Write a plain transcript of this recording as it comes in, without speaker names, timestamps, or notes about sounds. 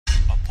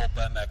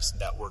Pulp MX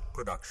Network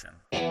production.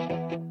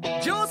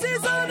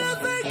 Josie's on a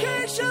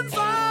vacation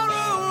far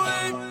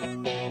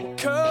away.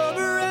 Come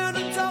around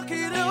and talk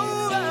it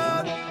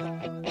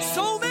over.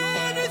 So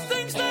many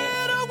things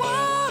that I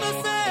want to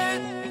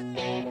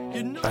say.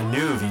 You know, A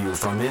new view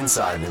from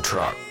inside the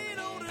truck.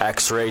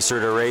 Ex-racer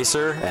to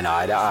racer and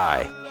eye to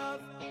eye.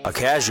 A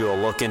casual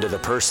look into the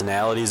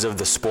personalities of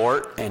the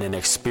sport and an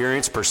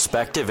experienced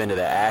perspective into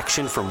the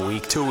action from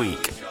week to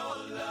week.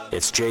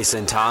 It's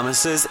Jason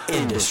Thomas's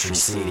Industry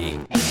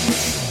Seating.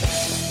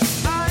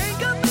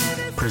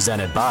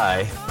 Presented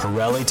by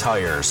Pirelli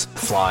Tires,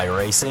 Fly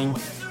Racing,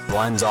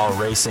 Blendzall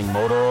Racing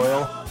Motor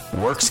Oil,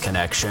 Works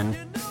Connection,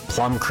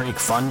 Plum Creek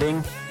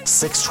Funding,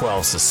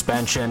 612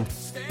 Suspension,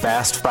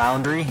 Fast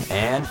Foundry,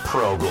 and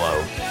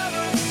ProGlow.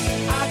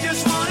 I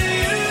just want to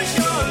use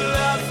your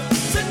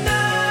love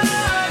tonight.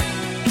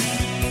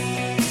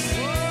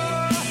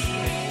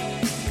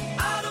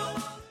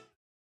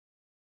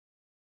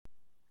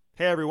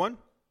 Hey everyone,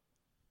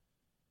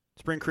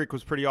 Spring Creek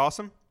was pretty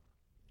awesome.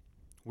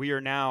 We are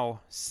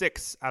now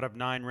 6 out of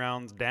 9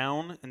 rounds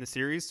down in the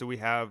series, so we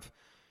have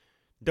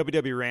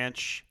WW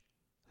Ranch,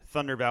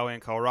 Thunder Valley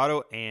in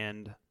Colorado,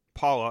 and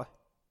Paula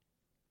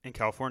in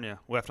California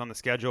left on the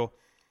schedule.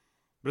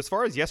 But as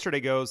far as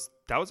yesterday goes,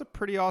 that was a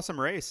pretty awesome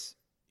race.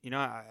 You know,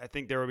 I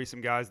think there will be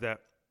some guys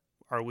that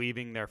are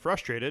leaving there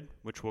frustrated,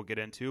 which we'll get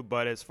into,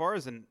 but as far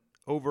as an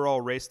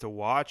overall race to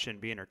watch and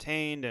be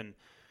entertained and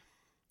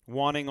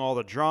wanting all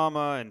the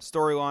drama and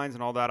storylines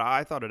and all that,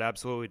 I thought it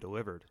absolutely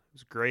delivered. It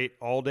was great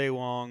all day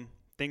long.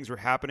 Things were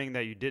happening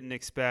that you didn't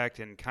expect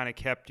and kind of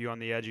kept you on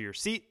the edge of your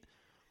seat,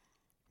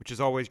 which is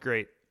always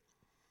great.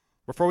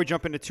 Before we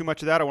jump into too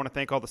much of that, I want to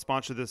thank all the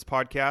sponsors of this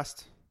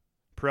podcast: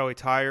 Pirelli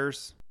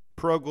Tires,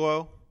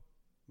 ProGlow,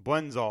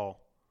 Blendzall,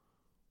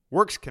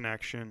 Works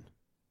Connection,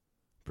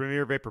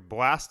 Premier Vapor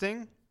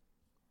Blasting,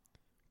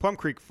 Plum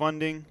Creek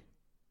Funding,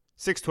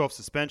 612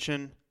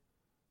 Suspension,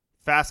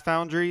 Fast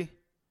Foundry,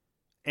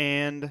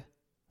 and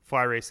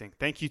Fly Racing.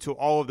 Thank you to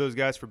all of those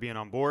guys for being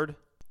on board.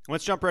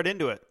 Let's jump right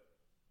into it.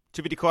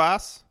 250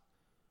 class,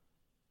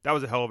 that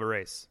was a hell of a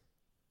race.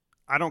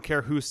 I don't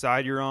care whose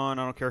side you're on.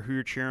 I don't care who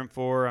you're cheering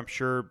for. I'm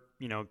sure,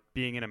 you know,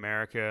 being in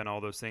America and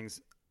all those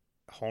things,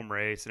 home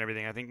race and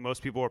everything, I think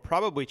most people are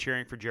probably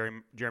cheering for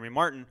Jeremy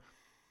Martin.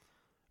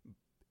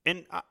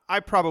 And I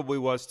probably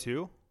was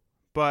too,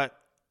 but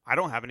I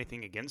don't have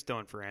anything against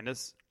Dylan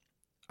Ferrandis.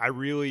 I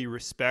really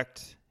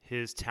respect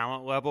his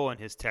talent level and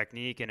his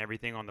technique and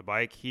everything on the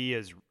bike. He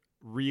is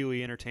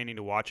really entertaining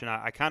to watch, and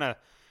I kind of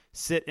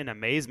sit in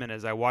amazement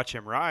as I watch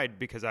him ride,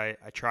 because I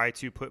try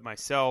to put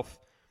myself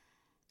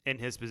in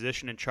his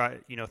position and try,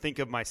 you know, think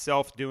of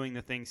myself doing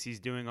the things he's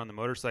doing on the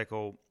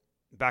motorcycle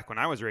back when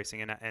I was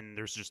racing, and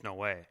there's just no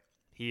way.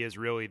 He is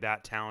really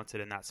that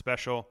talented and that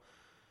special.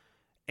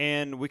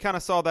 And we kind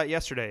of saw that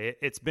yesterday.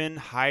 It's been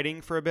hiding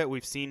for a bit.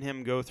 We've seen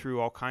him go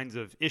through all kinds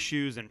of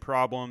issues and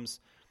problems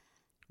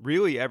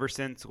really ever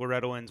since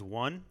Loretta Lynn's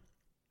won.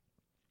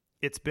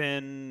 It's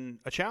been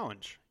a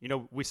challenge. You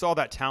know, we saw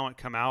that talent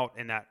come out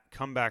in that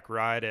comeback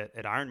ride at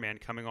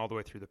Ironman, coming all the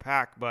way through the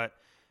pack. But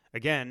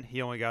again,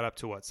 he only got up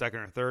to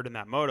second or third in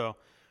that moto.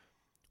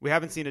 We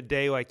haven't seen a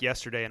day like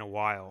yesterday in a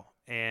while.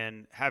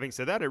 And having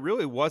said that, it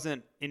really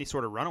wasn't any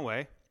sort of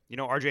runaway. You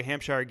know, RJ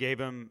Hampshire gave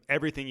him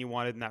everything he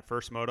wanted in that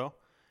first moto.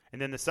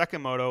 And then the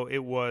second moto, it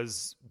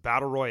was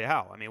battle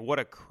royale. I mean, what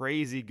a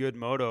crazy good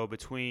moto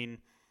between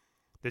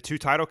the two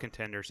title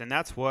contenders. And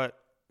that's what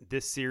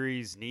this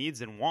series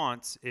needs and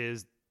wants,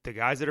 is the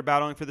guys that are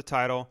battling for the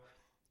title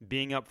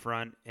being up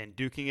front and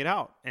duking it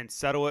out and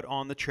settle it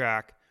on the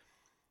track.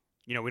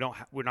 You know,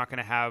 we're not going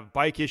to have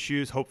bike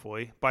issues,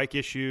 hopefully, bike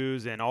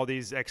issues and all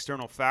these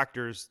external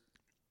factors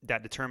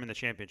that determine the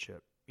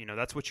championship. You know,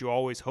 that's what you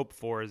always hope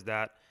for, is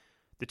that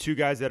the two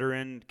guys that are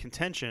in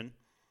contention,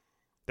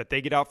 that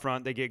they get out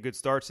front, they get good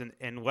starts,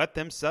 and let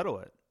them settle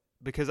it.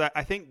 Because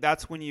I think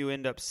that's when you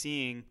end up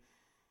seeing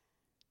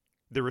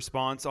the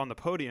response on the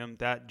podium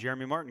that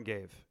Jeremy Martin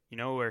gave, you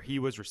know, where he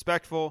was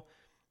respectful,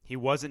 he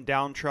wasn't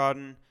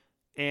downtrodden,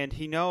 and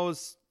he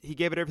knows he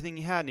gave it everything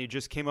he had, and he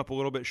just came up a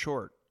little bit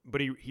short.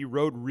 But he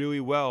rode really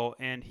well,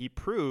 and he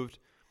proved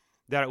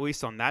that at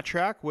least on that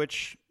track,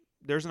 which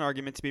there's an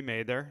argument to be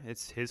made there,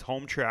 it's his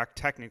home track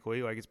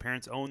technically, like his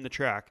parents own the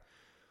track,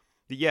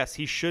 that yes,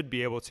 he should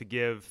be able to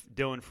give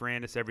Dylan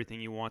Ferrandis everything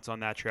he wants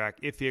on that track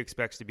if he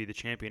expects to be the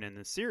champion in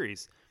this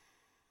series.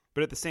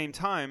 But at the same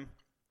time,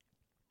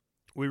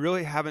 we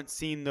really haven't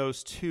seen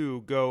those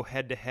two go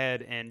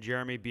head-to-head and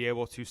Jeremy be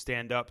able to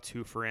stand up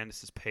to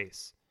Ferrandis'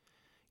 pace.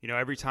 You know,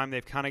 every time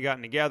they've kind of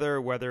gotten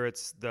together, whether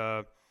it's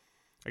the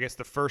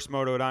first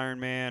moto at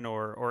Ironman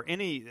or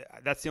any,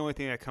 that's the only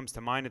thing that comes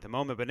to mind at the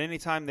moment, but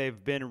anytime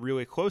they've been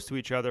really close to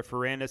each other,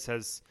 Ferrandis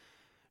has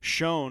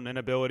shown an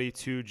ability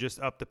to just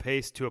up the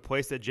pace to a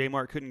place that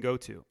J-Mart couldn't go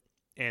to.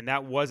 And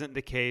that wasn't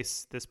the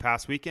case this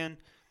past weekend.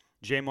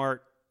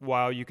 J-Mart,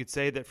 while you could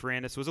say that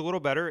Ferrandis was a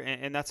little better,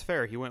 and that's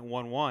fair, he went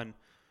 1-1,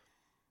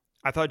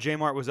 I thought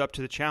J-Mart was up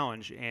to the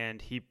challenge,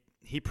 and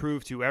he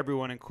proved to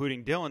everyone,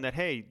 including Dylan, that,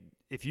 hey,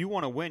 if you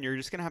want to win, you're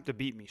just going to have to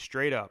beat me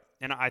straight up.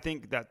 And I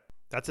think that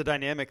That's a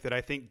dynamic that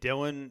I think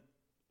Dylan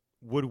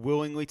would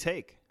willingly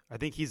take. I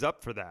think he's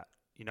up for that.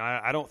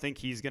 I don't think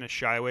he's going to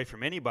shy away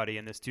from anybody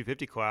in this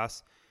 250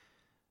 class.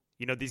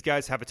 These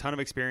guys have a ton of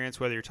experience,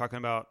 whether you're talking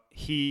about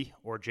he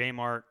or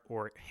J-Mart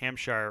or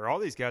Hampshire or all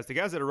these guys. The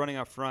guys that are running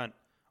up front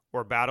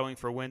or battling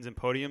for wins and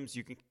podiums,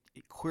 you can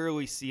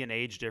clearly see an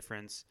age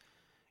difference.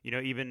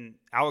 Even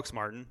Alex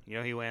Martin,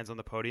 he lands on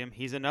the podium.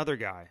 He's another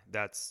guy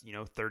that's,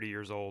 30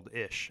 years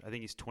old-ish. I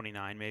think he's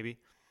 29 maybe.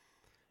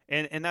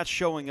 And that's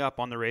showing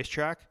up on the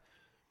racetrack.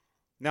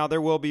 Now,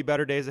 there will be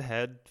better days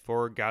ahead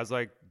for guys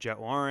like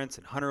Jet Lawrence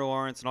and Hunter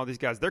Lawrence and all these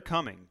guys. They're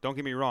coming. Don't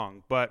get me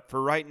wrong. But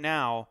for right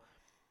now,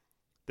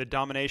 the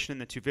domination in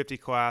the 250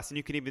 class, and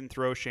you can even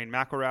throw Shane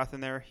McElrath in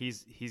there.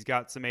 He's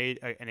got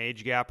an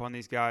age gap on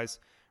these guys.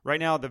 Right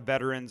now, the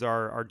veterans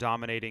are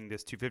dominating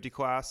this 250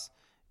 class.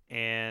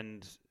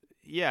 And,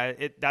 yeah,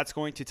 that's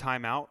going to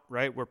time out,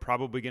 right? We're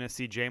probably going to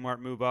see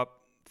J-Mart move up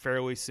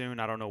fairly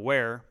soon. I don't know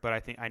where,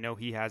 but I know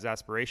he has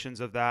aspirations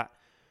of that.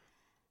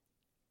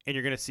 And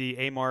you're going to see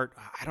A-Mart.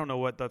 I don't know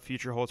what the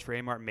future holds for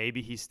A-Mart.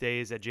 Maybe he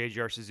stays at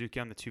JGR Suzuki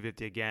on the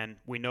 250 again.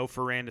 We know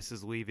Ferrandis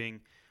is leaving.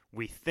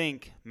 We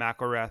think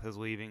McElrath is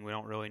leaving. We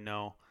don't really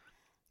know.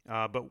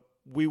 But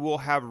we will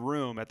have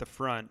room at the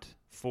front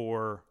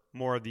for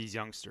more of these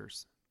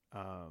youngsters.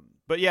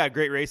 But, yeah,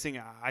 great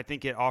racing. I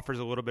think it offers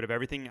a little bit of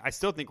everything. I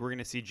still think we're going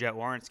to see Jet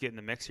Lawrence get in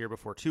the mix here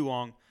before too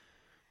long.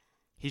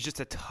 He's just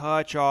a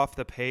touch off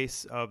the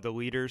pace of the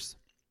leaders.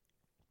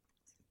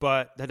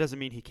 But that doesn't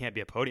mean he can't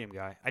be a podium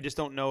guy. I just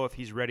don't know if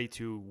he's ready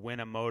to win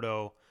a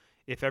moto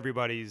if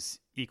everybody's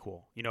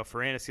equal.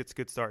 Ferrandis gets a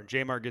good start,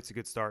 J-Mart gets a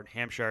good start,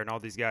 Hampshire and all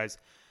these guys.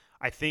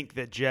 I think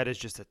that Jet is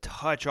just a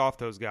touch off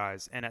those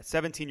guys. And at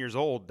 17 years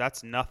old,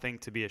 that's nothing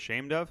to be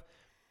ashamed of.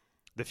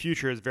 The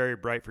future is very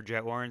bright for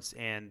Jet Lawrence,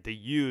 and the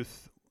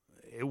youth,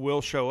 it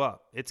will show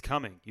up. It's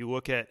coming. You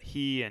look at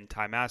he and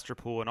Ty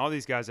Masterpool and all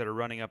these guys that are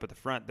running up at the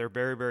front, they're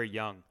very, very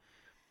young.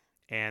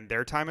 And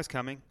their time is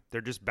coming.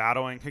 They're just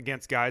battling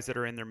against guys that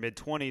are in their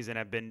mid-20s and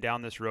have been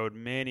down this road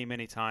many,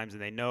 many times,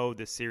 and they know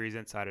this series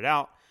inside and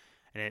out,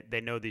 and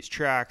they know these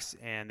tracks,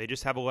 and they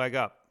just have a leg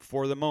up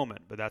for the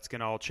moment. But that's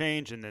going to all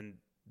change, and then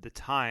the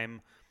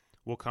time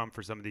will come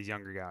for some of these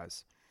younger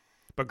guys.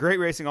 But great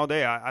racing all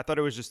day. I thought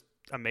it was just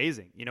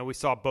amazing. We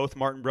saw both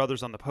Martin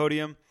brothers on the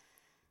podium,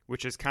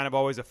 which is kind of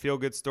always a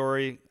feel-good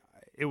story.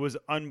 It was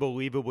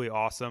unbelievably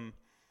awesome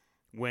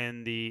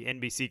when the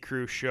NBC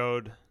crew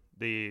showed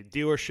the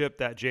dealership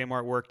that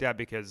J-Mart worked at,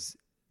 because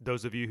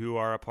those of you who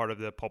are a part of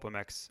the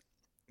PulpMX,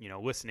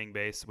 listening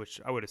base, which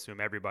I would assume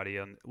everybody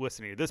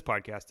listening to this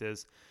podcast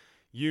is,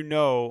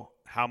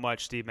 how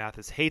much Steve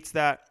Matthes hates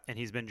that, and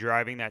he's been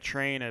driving that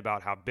train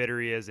about how bitter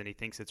he is, and he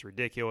thinks it's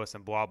ridiculous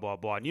and blah, blah,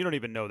 blah. And you don't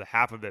even know the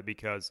half of it,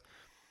 because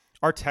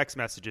our text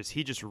messages,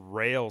 he just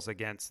rails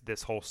against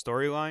this whole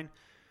storyline.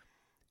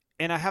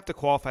 And I have to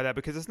qualify that,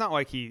 because it's not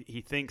like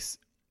he thinks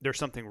there's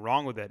something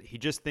wrong with it. He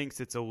just thinks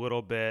it's a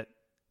little bit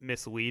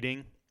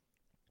misleading,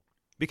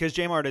 because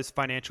J-Mart is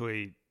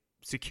financially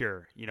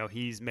secure.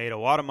 He's made a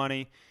lot of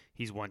money.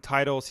 He's won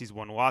titles. He's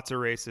won lots of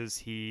races.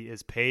 He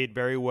is paid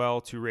very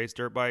well to race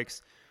dirt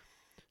bikes.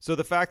 So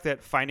the fact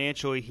that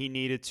financially he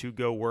needed to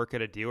go work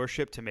at a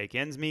dealership to make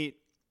ends meet,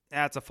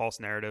 that's a false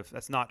narrative.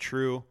 That's not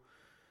true.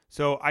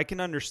 So I can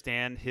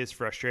understand his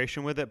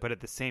frustration with it, but at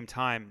the same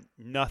time,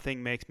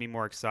 nothing makes me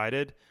more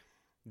excited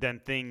than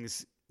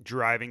things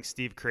driving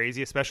Steve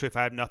crazy, especially if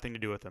I have nothing to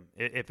do with him.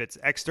 If it's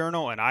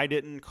external and I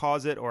didn't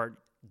cause it or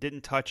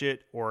didn't touch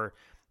it, or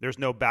there's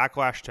no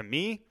backlash to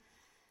me,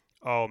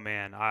 oh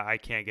man, I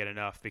can't get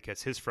enough,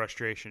 because his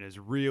frustration is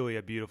really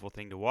a beautiful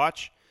thing to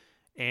watch.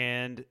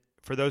 And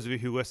for those of you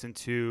who listen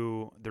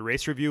to the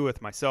race review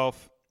with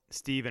myself,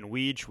 Steve, and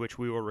Weege, which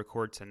we will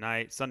record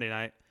tonight, Sunday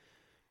night,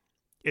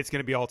 it's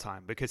going to be all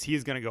time, because he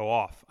is going to go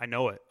off. I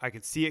know it. I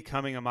can see it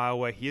coming a mile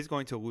away. He is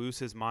going to lose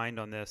his mind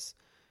on this.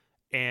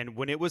 And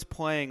when it was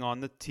playing on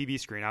the TV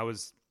screen, I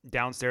was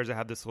downstairs. I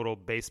had this little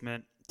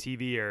basement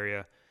TV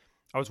area.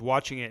 I was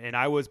watching it, and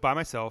I was by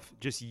myself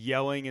just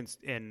yelling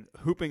and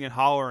hooping and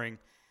hollering.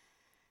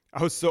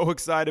 I was so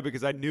excited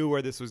because I knew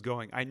where this was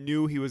going. I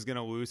knew he was going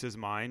to lose his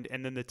mind,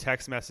 and then the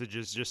text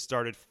messages just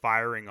started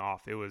firing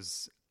off. It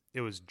was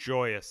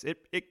joyous.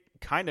 It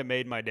kind of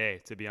made my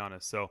day, to be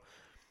honest. So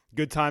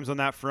good times on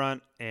that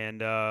front.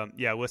 And,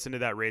 listen to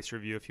that race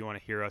review if you want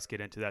to hear us get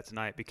into that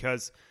tonight,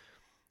 because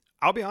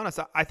I'll be honest,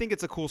 I think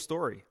it's a cool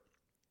story.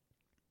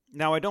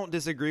 Now, I don't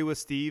disagree with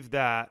Steve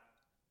that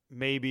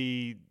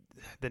maybe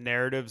the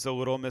narrative's a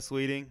little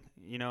misleading.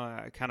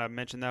 I kind of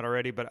mentioned that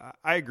already, but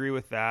I agree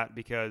with that,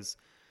 because,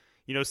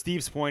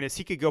 Steve's point is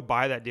he could go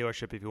buy that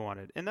dealership if he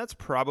wanted. And that's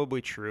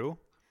probably true.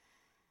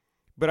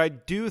 But I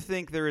do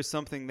think there is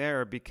something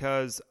there,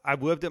 because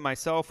I've lived it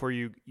myself, where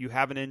you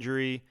have an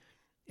injury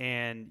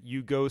and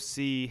you go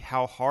see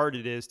how hard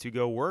it is to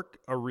go work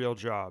a real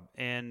job.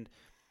 And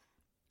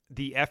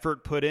the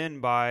effort put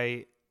in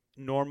by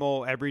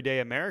normal,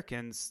 everyday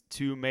Americans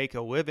to make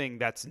a living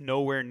that's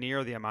nowhere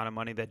near the amount of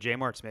money that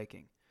J-Mart's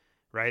making,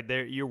 right?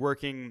 You're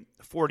working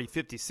 40,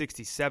 50,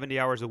 60, 70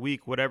 hours a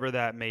week, whatever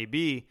that may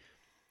be,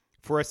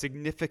 for a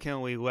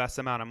significantly less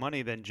amount of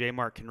money than J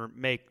Mart can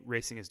make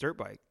racing his dirt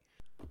bike.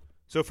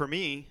 So for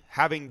me,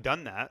 having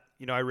done that,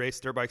 I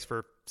raced dirt bikes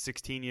for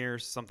 16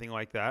 years, something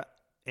like that.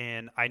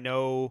 And I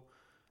know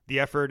the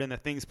effort and the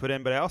things put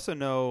in, but I also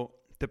know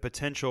the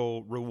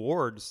potential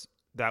rewards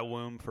that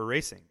loom for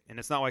racing. And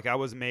it's not like I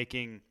was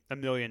making $1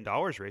 million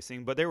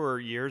racing, but there were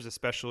years,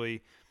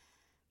 especially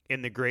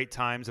in the great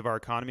times of our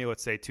economy,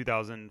 let's say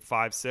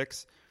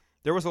 2005-06,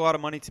 there was a lot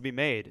of money to be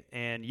made.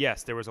 And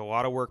yes, there was a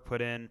lot of work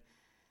put in,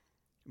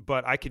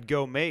 but I could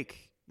go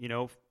make,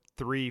 $3,000,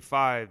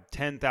 $5,000,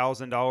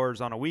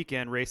 $10,000 on a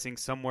weekend racing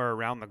somewhere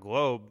around the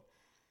globe.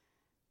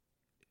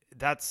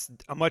 That's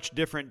a much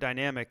different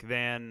dynamic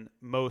than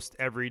most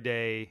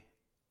everyday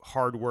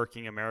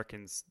hardworking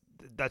Americans.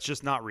 That's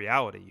just not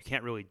reality. You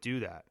can't really do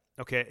that.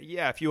 Okay,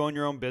 yeah, if you own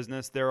your own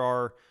business, there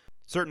are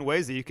certain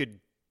ways that you could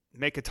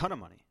make a ton of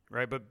money,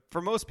 right? But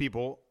for most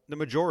people, the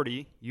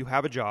majority, you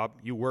have a job,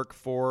 you work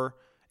for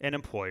an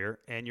employer,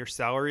 and your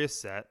salary is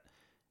set,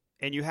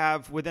 and you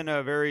have within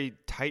a very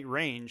tight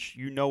range,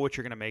 you know what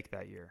you're going to make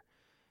that year.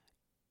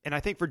 And I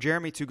think for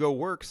Jeremy to go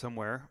work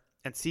somewhere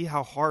and see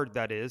how hard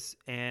that is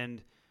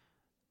and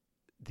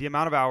the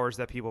amount of hours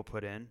that people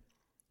put in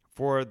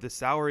for the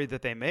salary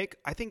that they make,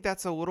 I think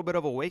that's a little bit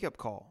of a wake-up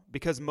call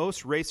because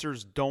most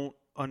racers don't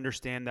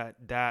understand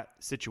that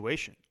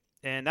situation.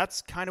 And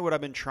that's kind of what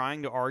I've been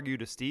trying to argue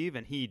to Steve,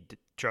 and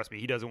trust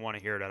me, he doesn't want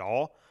to hear it at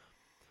all.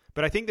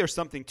 But I think there's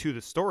something to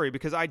the story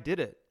because I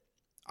did it.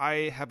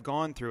 I have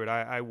gone through it.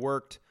 I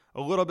worked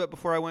a little bit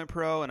before I went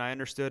pro, and I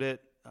understood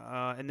it.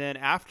 And then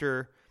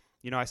after,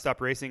 I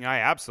stopped racing, I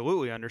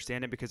absolutely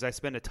understand it because I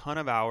spend a ton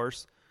of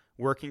hours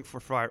working for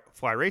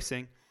Fly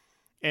Racing,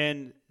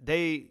 and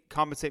they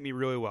compensate me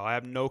really well. I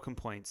have no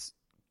complaints.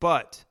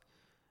 But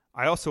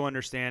I also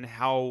understand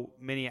how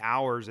many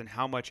hours and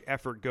how much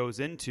effort goes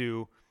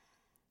into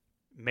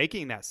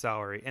making that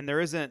salary. And there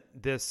isn't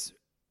this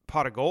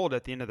pot of gold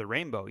at the end of the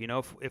rainbow.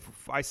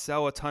 If I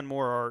sell a ton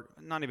more, or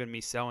not even me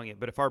selling it,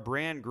 but if our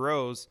brand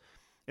grows,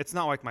 it's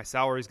not like my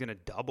salary is going to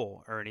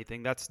double or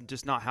anything. That's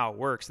just not how it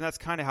works. And that's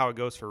kind of how it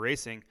goes for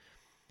racing.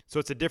 So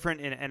it's a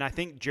different, and I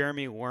think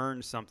Jeremy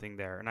learned something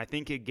there. And I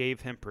think it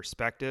gave him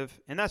perspective.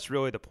 And that's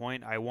really the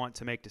point I want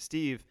to make to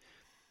Steve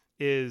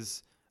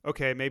is,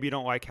 okay, maybe you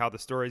don't like how the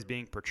story is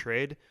being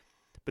portrayed,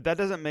 but that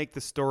doesn't make the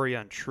story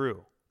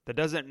untrue. That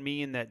doesn't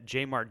mean that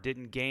J Mart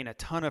didn't gain a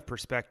ton of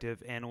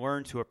perspective and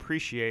learn to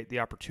appreciate the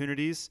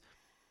opportunities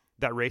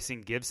that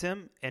racing gives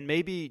him and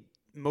maybe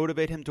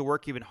motivate him to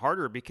work even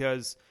harder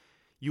because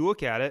you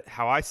look at it,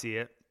 how I see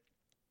it,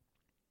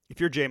 if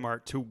you're J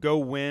Mart, to go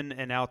win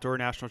an outdoor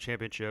national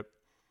championship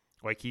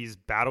like he's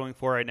battling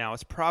for right now,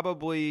 it's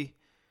probably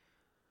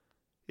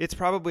a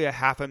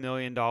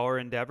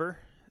 $500,000 endeavor.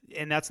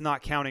 And that's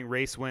not counting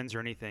race wins or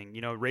anything.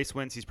 Race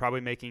wins, he's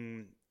probably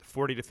making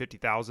 $40,000 to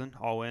 $50,000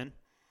 all in.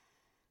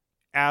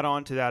 Add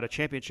on to that, a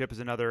championship is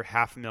another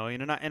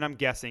 $500,000. And I'm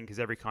guessing because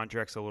every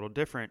contract's a little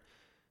different.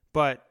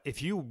 But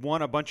if you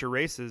won a bunch of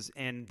races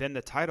and then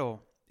the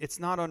title, it's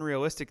not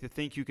unrealistic to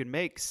think you can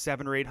make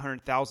 $700,000 or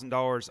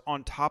 $800,000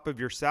 on top of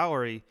your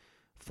salary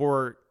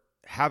for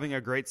having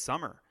a great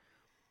summer.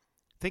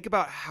 Think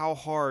about how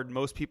hard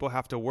most people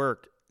have to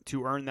work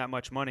to earn that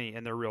much money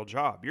in their real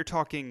job. You're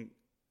talking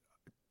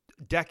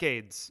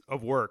decades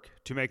of work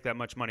to make that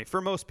much money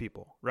for most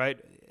people, right?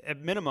 At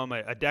minimum,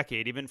 a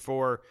decade, even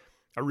for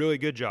a really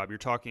good job. You're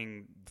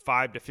talking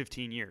 5 to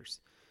 15 years.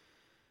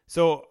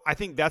 So I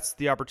think that's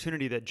the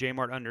opportunity that J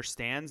Mart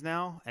understands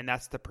now, and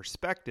that's the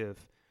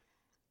perspective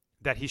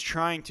that he's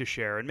trying to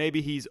share. And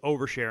maybe he's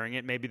oversharing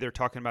it. Maybe they're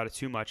talking about it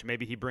too much.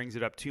 Maybe he brings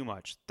it up too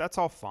much. That's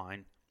all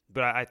fine.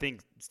 But I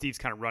think Steve's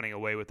kind of running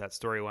away with that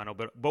storyline.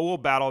 But we'll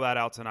battle that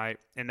out tonight,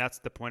 and that's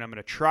the point I'm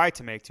going to try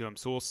to make to him.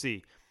 So we'll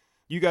see.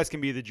 You guys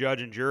can be the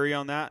judge and jury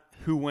on that.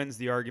 Who wins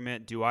the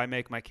argument? Do I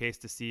make my case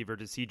to Steve, or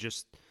does he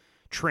just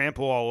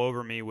trample all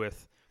over me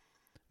with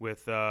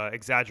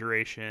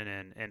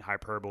exaggeration and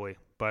hyperbole?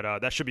 But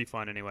that should be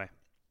fun anyway.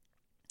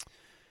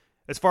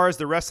 As far as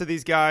the rest of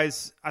these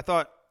guys, I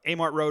thought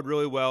Amart rode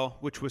really well,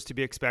 which was to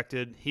be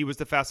expected. He was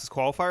the fastest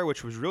qualifier,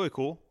 which was really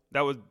cool.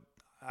 That was,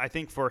 I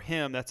think for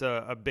him, that's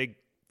a big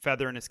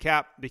feather in his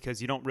cap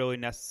because you don't really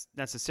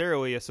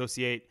necessarily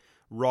associate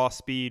raw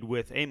speed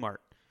with Amart.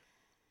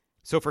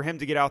 So for him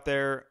to get out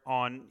there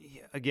on,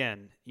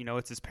 again,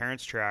 it's his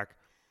parents' track.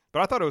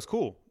 But I thought it was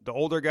cool. The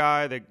older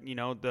guy,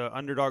 the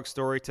underdog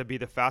story to be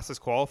the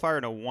fastest qualifier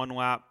in a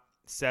one-lap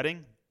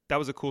setting, that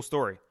was a cool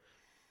story.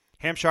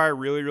 Hampshire,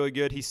 really, really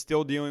good. He's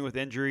still dealing with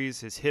injuries.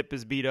 His hip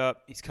is beat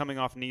up. He's coming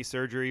off knee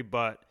surgery,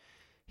 but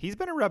he's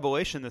been a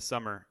revelation this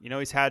summer.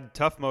 He's had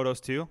tough motos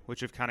too,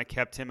 which have kind of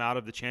kept him out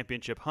of the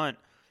championship hunt.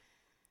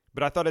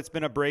 But I thought it's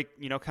been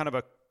a kind of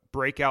a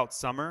breakout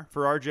summer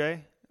for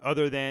RJ,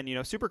 other than,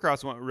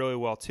 Supercross went really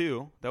well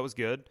too. That was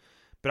good.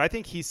 But I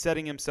think he's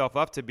setting himself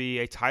up to be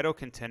a title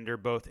contender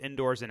both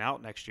indoors and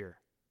out next year.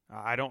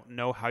 I don't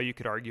know how you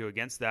could argue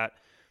against that.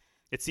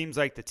 It seems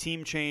like the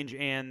team change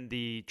and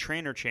the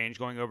trainer change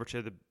going over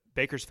to the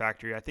Baker's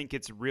factory, I think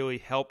it's really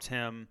helped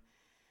him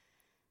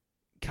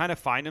kind of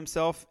find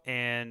himself,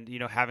 and,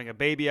 having a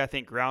baby, I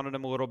think, grounded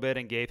him a little bit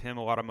and gave him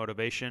a lot of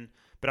motivation.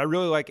 But I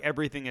really like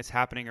everything that's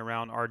happening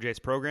around RJ's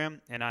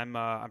program, and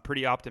I'm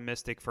pretty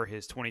optimistic for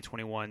his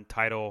 2021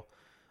 title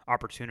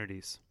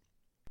opportunities.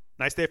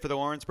 Nice day for the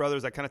Lawrence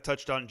brothers. I kind of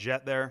touched on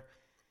Jet there.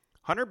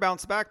 Hunter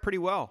bounced back pretty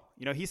well.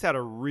 He's had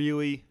a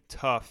really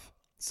tough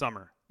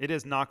summer. It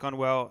has not gone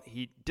well.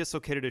 He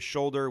dislocated his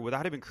shoulder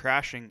without even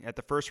crashing at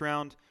the first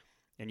round.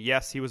 And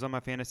yes, he was on my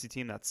fantasy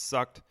team. That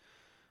sucked.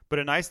 But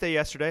a nice day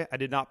yesterday. I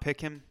did not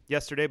pick him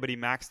yesterday, but he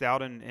maxed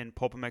out in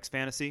PulpMX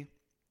Fantasy.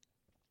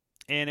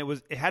 And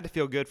it had to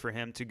feel good for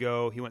him to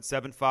go. He went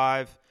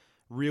 7-5,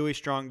 really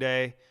strong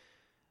day.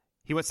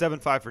 He went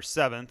 7-5 for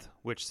 7th,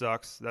 which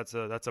sucks. That's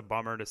a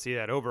bummer to see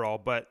that overall.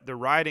 But the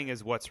riding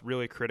is what's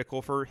really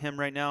critical for him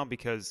right now,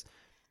 because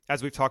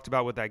as we've talked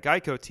about with that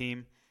Geico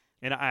team,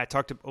 and I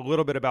talked a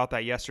little bit about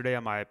that yesterday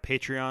on my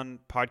Patreon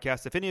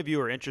podcast. If any of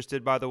you are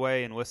interested, by the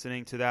way, in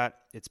listening to that,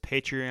 it's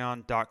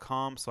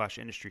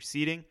patreon.com/industry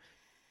seating.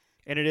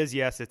 And it is,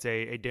 yes, it's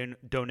a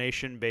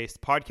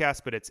donation-based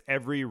podcast, but it's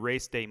every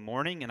race day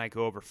morning, and I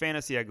go over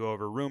fantasy, I go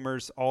over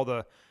rumors, all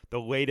the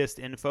latest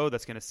info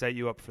that's going to set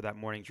you up for that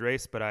morning's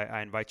race, but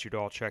I invite you to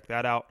all check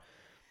that out.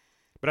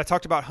 But I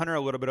talked about Hunter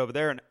a little bit over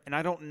there, and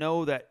I don't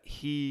know that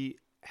he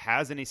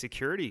has any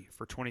security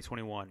for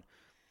 2021.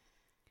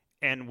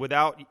 And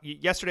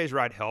yesterday's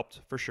ride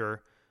helped, for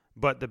sure,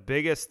 but the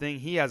biggest thing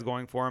he has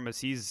going for him is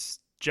he's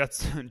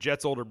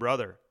Jet's older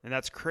brother. And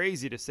that's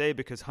crazy to say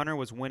because Hunter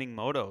was winning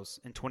motos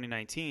in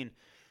 2019.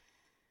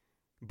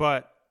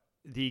 But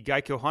the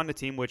Geico Honda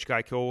team, which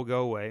Geico will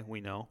go away,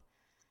 we know,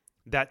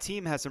 that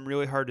team has some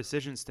really hard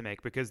decisions to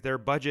make because their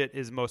budget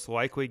is most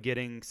likely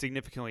getting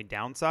significantly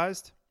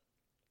downsized.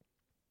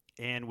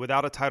 And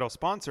without a title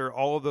sponsor,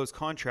 all of those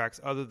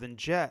contracts other than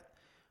Jet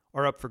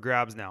are up for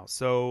grabs now.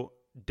 So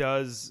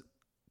does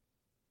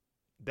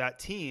that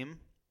team,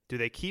 do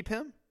they keep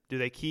him? Do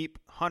they keep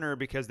Hunter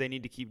because they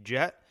need to keep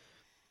Jet?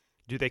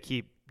 Do they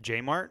keep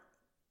J-Mart?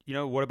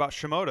 What about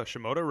Shimoda?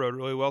 Shimoda rode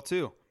really well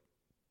too.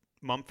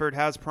 Mumford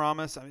has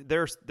promise. I mean,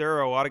 there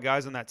are a lot of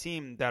guys on that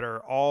team that are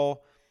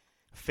all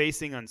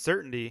facing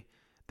uncertainty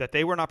that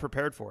they were not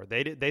prepared for.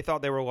 They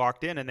thought they were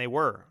locked in, and they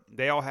were.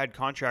 They all had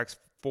contracts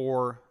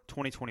for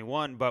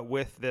 2021, but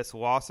with this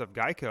loss of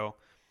Geico,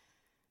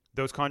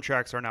 those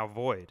contracts are now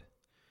void.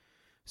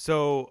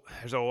 So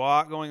there's a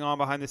lot going on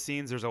behind the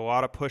scenes. There's a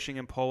lot of pushing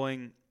and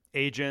pulling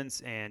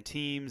agents and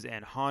teams,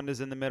 and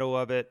Honda's in the middle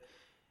of it.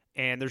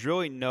 And there's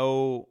really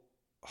no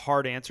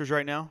hard answers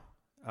right now.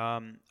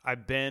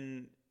 I've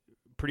been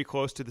pretty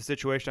close to the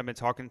situation. I've been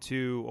talking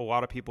to a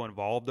lot of people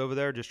involved over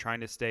there, just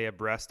trying to stay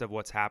abreast of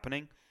what's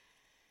happening.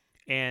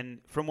 And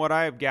from what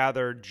I have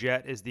gathered,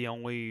 Jet is the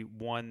only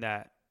one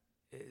that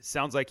it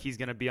sounds like he's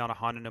going to be on a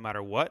Honda no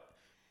matter what.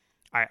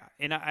 I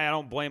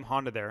don't blame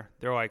Honda there.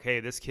 They're like, hey,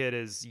 this kid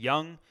is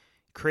young,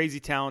 crazy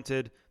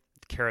talented,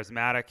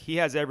 charismatic. He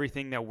has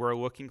everything that we're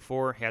looking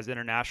for. He has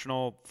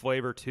international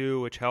flavor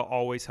too, which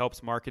always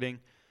helps marketing.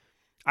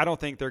 I don't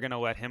think they're going to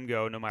let him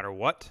go no matter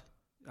what.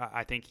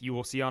 I think you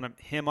will see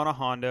him on a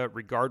Honda,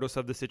 regardless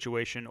of the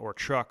situation or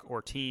truck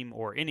or team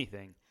or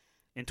anything,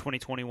 in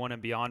 2021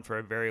 and beyond for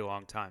a very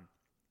long time.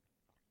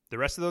 The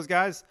rest of those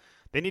guys,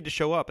 they need to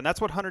show up, and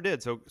that's what Hunter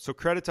did. So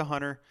credit to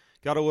Hunter.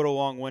 Got a little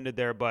long-winded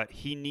there, but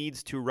he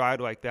needs to ride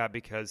like that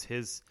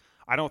because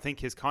I don't think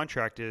his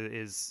contract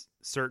is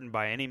certain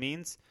by any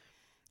means.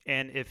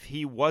 And if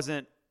he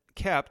wasn't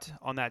kept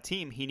on that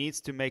team, he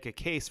needs to make a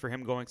case for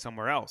him going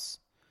somewhere else.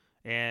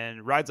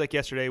 And rides like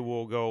yesterday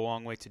will go a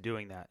long way to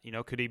doing that.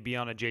 Could he be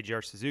on a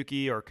JGR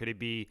Suzuki, or could he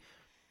be,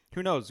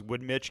 who knows,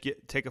 would Mitch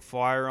take a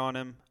flyer on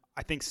him?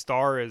 I think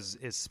Star is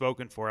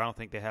spoken for. I don't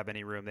think they have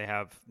any room. They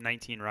have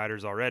 19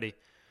 riders already.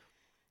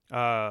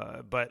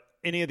 But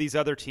any of these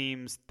other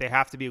teams, they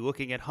have to be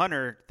looking at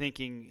Hunter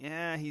thinking,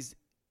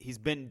 he's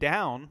been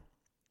down.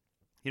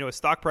 His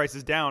stock price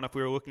is down if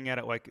we were looking at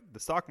it like the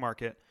stock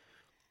market.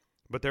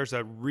 But there's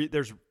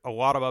a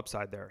lot of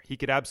upside there. He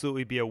could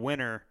absolutely be a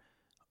winner,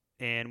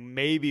 and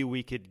maybe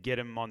we could get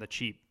him on the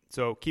cheap.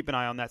 So keep an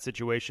eye on that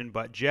situation.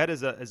 But Jet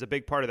is a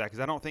big part of that, because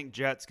I don't think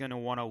Jet's going to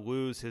want to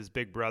lose his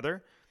big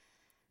brother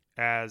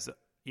as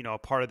a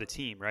part of the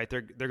team, right?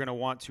 They're going to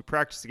want to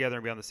practice together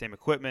and be on the same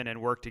equipment and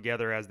work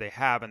together as they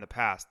have in the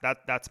past.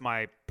 That's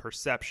my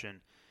perception,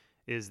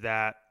 is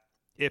that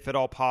if at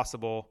all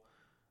possible,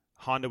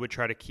 Honda would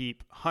try to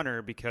keep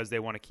Hunter because they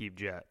want to keep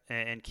Jet.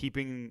 And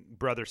keeping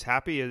brothers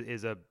happy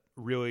is a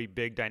really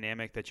big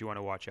dynamic that you want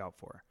to watch out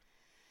for.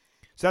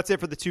 So that's it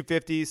for the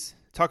 250s.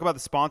 Talk about the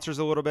sponsors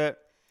a little bit.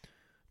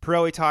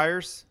 Pirelli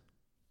Tires,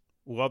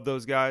 love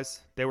those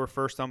guys. They were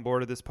first on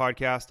board of this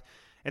podcast.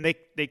 And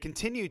they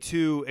continue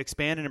to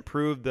expand and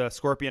improve the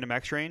Scorpion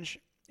MX range.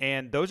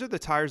 And those are the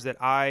tires that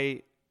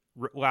I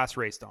last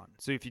raced on.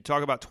 So if you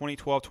talk about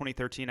 2012,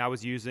 2013, I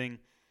was using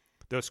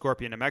those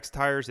Scorpion MX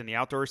tires in the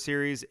Outdoor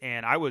Series,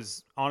 and I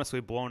was honestly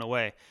blown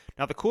away.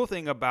 Now, the cool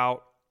thing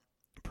about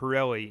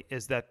Pirelli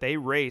is that they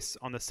race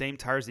on the same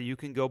tires that you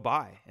can go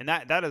buy. And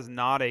that is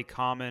not a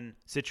common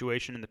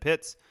situation in the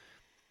pits.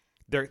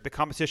 The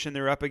competition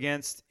they're up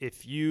against,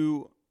 if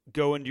you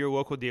go into your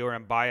local dealer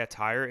and buy a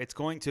tire, it's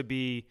going to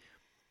be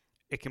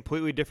a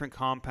completely different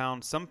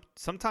compound,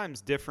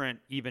 sometimes different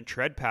even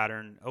tread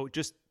pattern,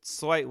 just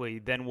slightly,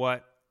 than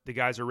what the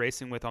guys are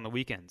racing with on the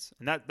weekends.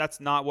 And that's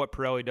not what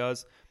Pirelli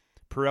does.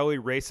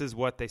 Pirelli races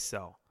what they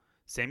sell.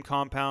 Same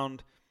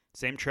compound,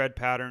 same tread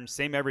pattern,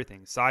 same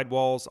everything,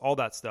 sidewalls, all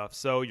that stuff.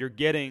 So you're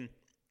getting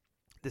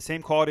the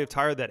same quality of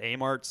tire that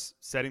Amart's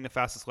setting the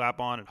fastest lap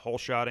on and hole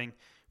shotting,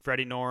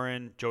 Freddie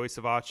Noren, Joey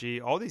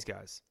Savacci, all these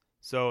guys.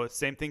 So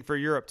same thing for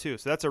Europe too.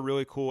 So that's a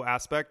really cool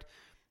aspect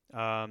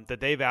that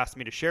they've asked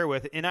me to share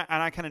with. And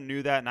I kind of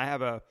knew that, and I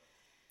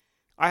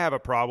have a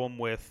problem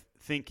with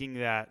thinking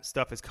that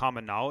stuff is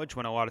common knowledge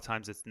when a lot of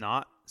times it's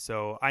not.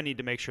 So I need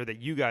to make sure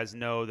that you guys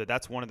know that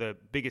that's one of the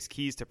biggest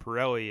keys to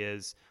Pirelli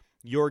is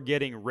you're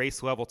getting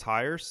race level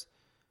tires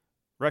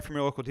right from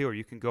your local dealer.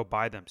 You can go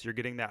buy them. So you're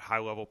getting that high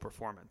level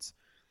performance.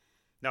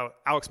 Now,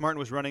 Alex Martin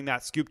was running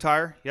that Scoop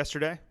tire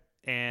yesterday.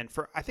 And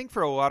I think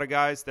for a lot of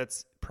guys,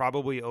 that's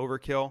probably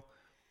overkill.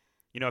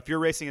 You know, if you're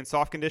racing in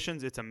soft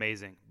conditions, it's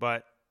amazing.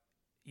 But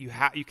you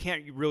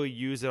can't really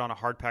use it on a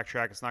hard pack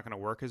track. It's not going to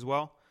work as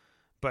well.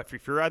 But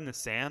if you're riding the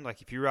sand,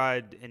 like if you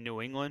ride in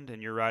New England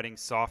and you're riding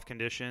soft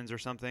conditions or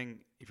something,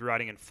 if you're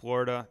riding in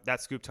Florida,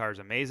 that Scoop tire is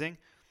amazing.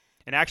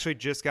 And actually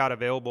just got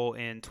available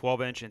in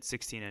 12-inch and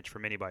 16-inch for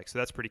mini bikes. So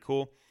that's pretty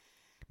cool.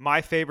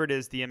 My favorite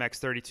is the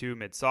MX32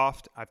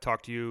 mid-soft. I've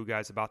talked to you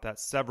guys about that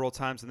several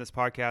times in this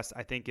podcast.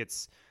 I think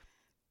its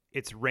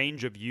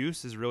range of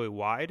use is really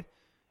wide.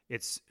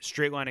 Its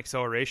straight line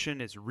acceleration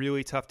is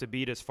really tough to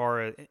beat as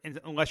far as,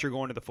 unless you're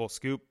going to the full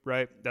Scoop,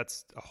 right?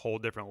 That's a whole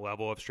different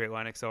level of straight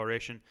line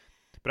acceleration.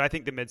 But I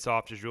think the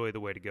mid-soft is really the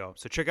way to go.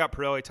 So check out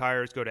Pirelli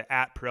tires. Go to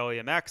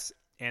 @PirelliMX,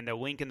 and the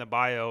link in the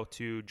bio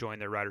to join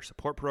their rider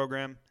support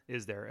program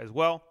is there as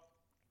well.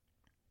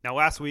 Now,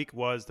 last week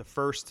was the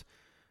first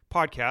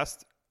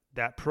podcast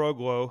that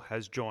ProGlow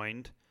has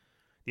joined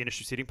the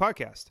Industry Seating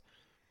Podcast.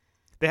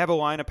 They have a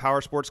line of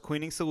power sports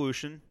cleaning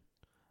solution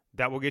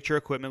that will get your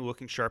equipment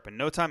looking sharp in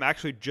no time. I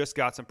actually just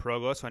got some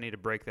ProGlow, so I need to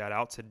break that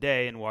out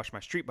today and wash my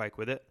street bike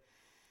with it.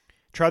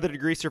 Try the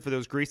degreaser for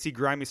those greasy,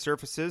 grimy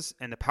surfaces,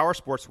 and the Power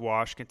Sports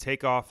Wash can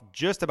take off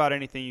just about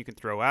anything you can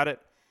throw at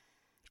it.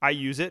 I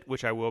use it,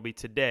 which I will be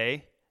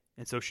today,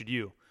 and so should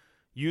you.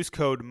 Use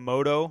code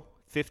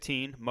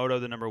MOTO15, MOTO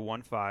the number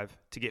 15,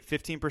 to get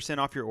 15%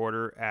 off your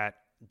order at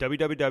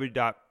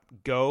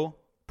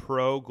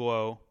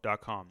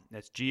www.goproglow.com.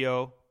 That's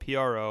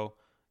G-O-P-R-O,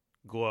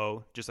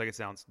 glow, just like it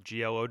sounds,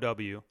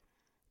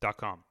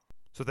 Glow.com.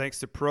 So thanks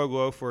to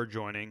ProGlow for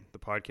joining the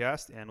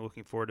podcast and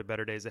looking forward to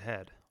better days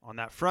ahead. On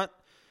that front,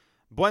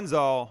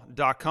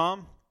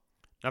 Blendzall.com.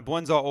 Now,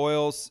 Blendzall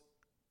Oils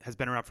has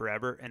been around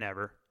forever and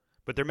ever,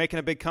 but they're making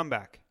a big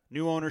comeback.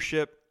 New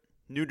ownership,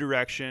 new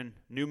direction,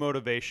 new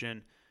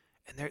motivation,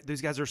 and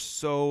these guys are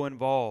so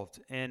involved.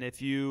 And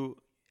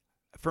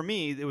for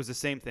me, it was the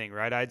same thing,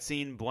 right? I'd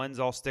seen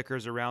Blendzall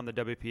stickers around the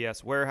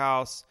WPS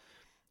warehouse,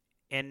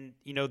 and,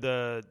 you know,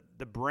 the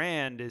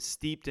brand is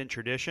steeped in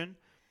tradition,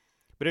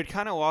 but it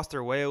kind of lost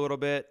their way a little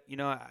bit. You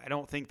know, I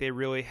don't think they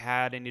really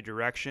had any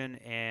direction.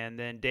 And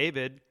then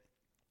David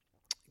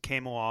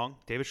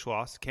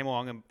Schloss came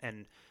along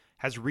and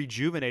has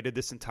rejuvenated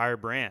this entire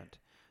brand.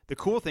 The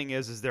cool thing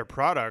is their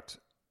product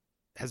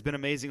has been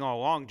amazing all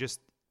along. Just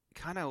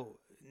kind of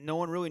no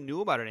one really knew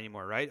about it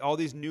anymore, right? All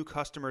these new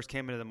customers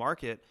came into the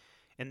market,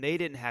 and they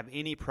didn't have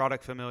any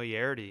product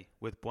familiarity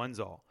with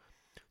Blendzall.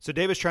 So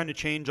David's trying to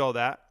change all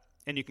that,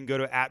 and you can go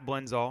to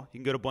 @Blendzall. You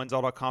can go to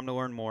Blendzall.com to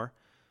learn more.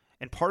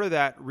 And part of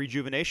that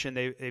rejuvenation,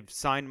 they've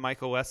signed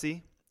Michael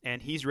Lessie,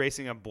 and he's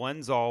racing a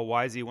Blendzall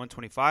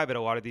YZ125 at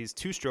a lot of these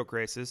two-stroke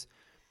races.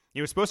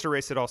 He was supposed to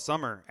race it all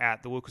summer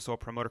at the Lucas Oil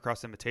Pro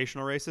Motocross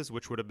Invitational races,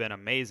 which would have been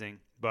amazing,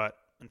 but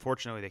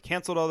unfortunately they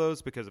canceled all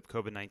those because of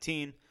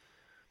COVID-19.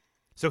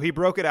 So he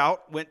broke it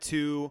out, went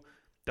to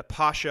the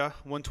Pasha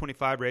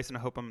 125 race, and I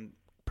hope I'm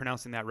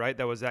pronouncing that right.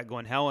 That was at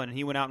Glen Helen, and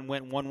he went out and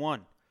went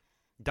 1-1.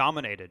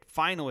 Dominated.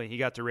 Finally, he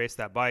got to race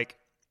that bike.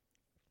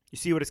 You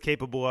see what it's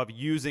capable of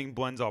using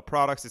Blendzall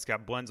products. It's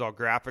got Blendzall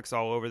graphics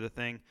all over the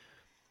thing.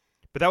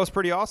 But that was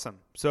pretty awesome.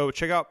 So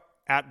check out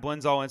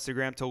 @Blendzall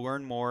Instagram to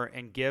learn more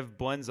and give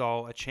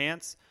Blendzall a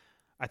chance.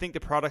 I think the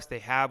products they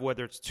have,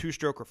 whether it's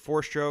two-stroke or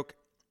four-stroke,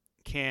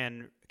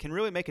 can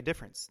really make a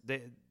difference.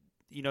 The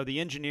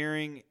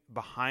engineering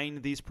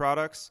behind these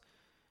products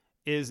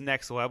is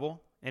next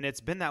level, and it's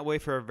been that way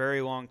for a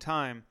very long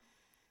time.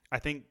 I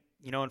think,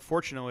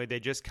 unfortunately, they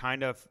just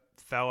kind of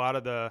fell out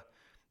of the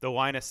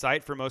line of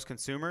sight for most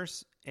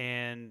consumers,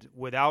 and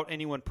without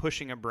anyone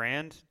pushing a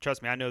brand,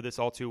 trust me, I know this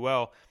all too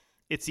well,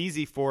 it's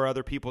easy for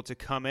other people to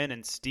come in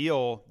and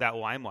steal that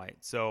limelight.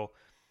 So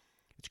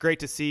it's great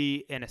to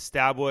see an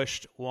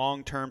established,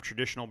 long-term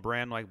traditional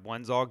brand like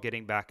Blendzall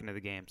getting back into the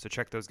game. So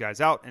check those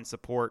guys out and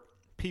support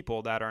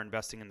people that are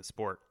investing in the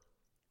sport.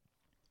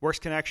 Works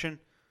Connection,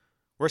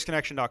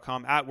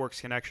 worksconnection.com,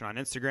 @worksconnection on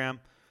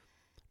Instagram.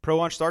 Pro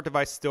Launch Start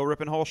Device still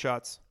ripping hole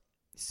shots.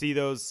 See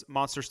those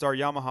Monster Star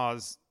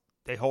Yamahas,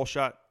 they hole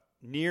shot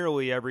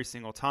nearly every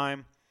single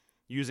time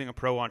using a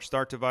Pro Launch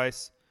Start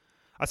device.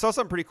 I saw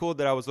something pretty cool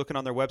that I was looking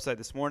on their website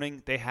this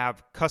morning. They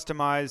have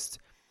customized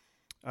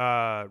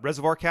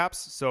reservoir caps.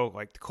 So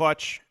like the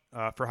clutch,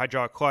 for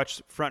hydraulic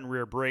clutch, front and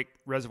rear brake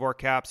reservoir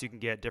caps. You can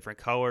get different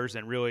colors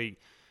and really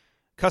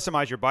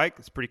customize your bike.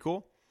 It's pretty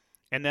cool.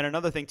 And then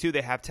another thing too,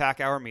 they have TAC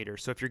hour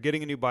meters. So if you're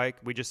getting a new bike,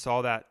 we just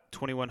saw that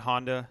 21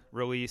 Honda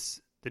release.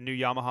 The new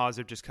Yamahas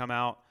have just come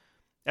out.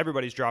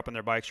 Everybody's dropping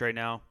their bikes right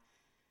now.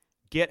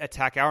 Get a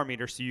TAC hour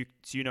meter so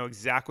you know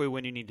exactly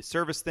when you need to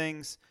service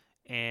things,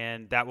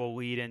 and that will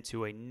lead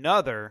into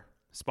another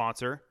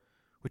sponsor,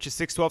 which is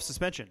 612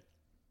 Suspension.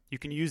 You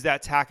can use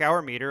that TAC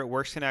hour meter at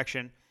Works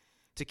Connection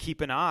to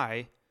keep an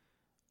eye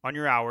on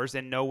your hours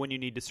and know when you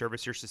need to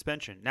service your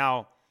suspension.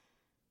 Now,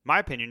 my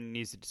opinion, you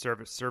need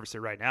to service it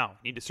right now.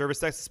 You need to service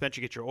that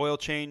suspension, get your oil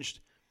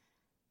changed,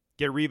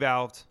 get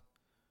revalved.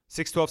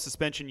 612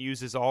 Suspension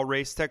uses all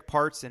Racetech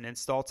parts and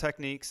install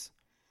techniques.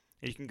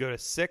 And you can go to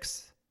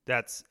 6,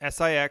 that's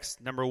SIX,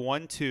 number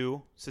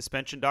 12,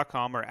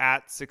 suspension.com, or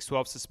at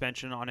 612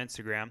 Suspension on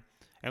Instagram,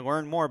 and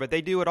learn more. But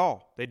they do it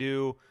all. They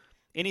do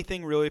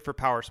anything really for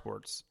power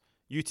sports.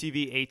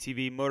 UTV,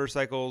 ATV,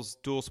 motorcycles,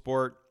 dual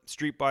sport,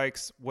 street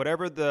bikes,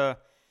 whatever the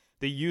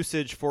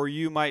usage for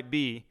you might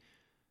be,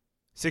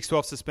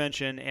 612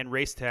 Suspension and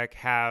Racetech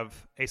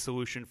have a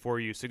solution for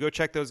you. So go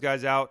check those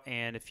guys out.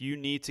 And if you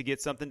need to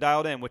get something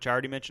dialed in, which I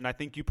already mentioned, I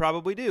think you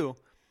probably do.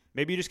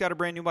 Maybe you just got a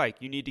brand new bike.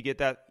 You need to get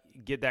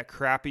that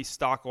crappy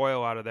stock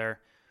oil out of there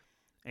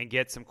and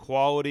get some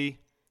quality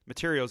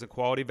materials and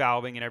quality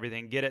valving and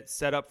everything. Get it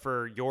set up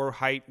for your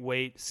height,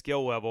 weight,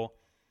 skill level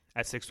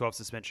at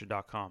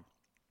 612suspension.com.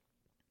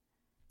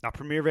 Now,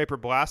 Premier Vapor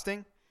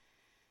Blasting,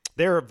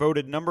 they're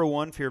voted number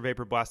 1 for your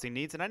vapor blasting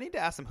needs. And I need to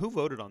ask them, who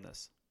voted on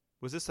this?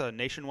 Was this a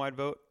nationwide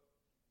vote?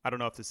 I don't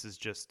know if this is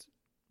just,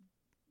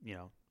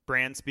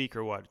 brand speak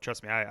or what.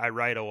 Trust me, I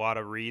write a lot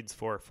of reads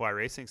for Fly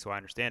Racing, so I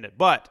understand it.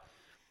 But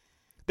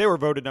they were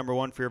voted number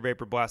 1 for your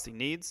vapor blasting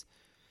needs.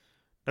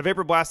 Now,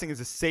 vapor blasting is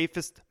the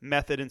safest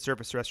method in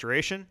surface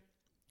restoration.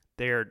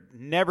 They are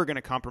never going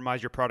to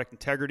compromise your product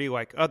integrity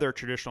like other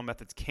traditional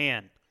methods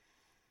can.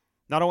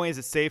 Not only is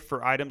it safe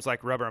for items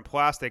like rubber and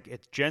plastic,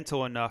 it's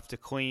gentle enough to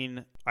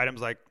clean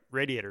items like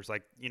radiators,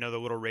 like, the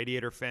little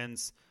radiator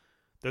fins.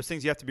 Those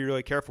things you have to be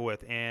really careful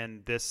with.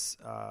 And this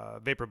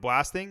vapor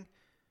blasting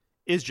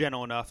is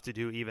gentle enough to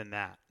do even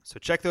that. So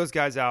check those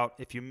guys out.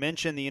 If you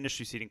mention the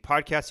Industry Seating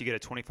Podcast, you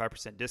get a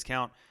 25%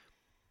 discount.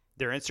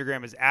 Their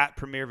Instagram is at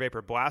Premier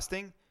Vapor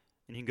Blasting,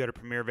 and you can go to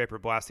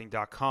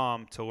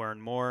premiervaporblasting.com to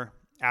learn more.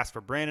 Ask for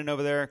Brandon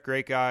over there.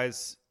 Great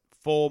guys,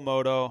 full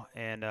moto.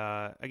 And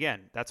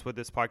again, that's what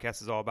this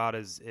podcast is all about,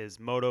 is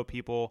moto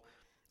people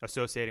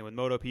associating with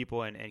moto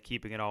people and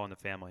keeping it all in the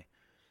family.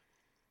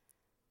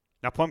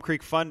 Now, Plum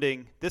Creek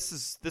Funding,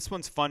 this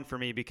one's fun for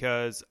me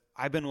because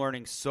I've been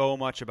learning so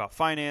much about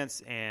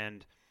finance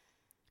and,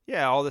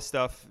 all this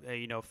stuff,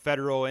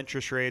 federal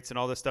interest rates and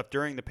all this stuff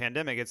during the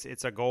pandemic.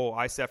 It's a goal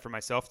I set for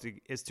myself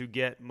is to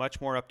get much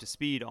more up to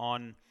speed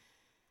on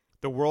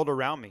the world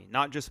around me,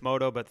 not just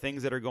moto, but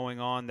things that are going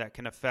on that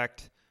can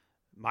affect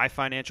my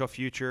financial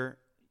future,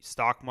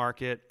 stock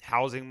market,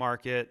 housing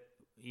market.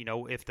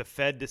 If the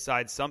Fed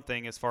decides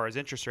something as far as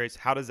interest rates,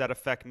 how does that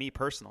affect me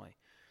personally?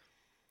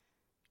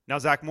 Now,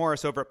 Zach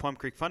Morris over at Plum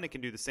Creek Funding can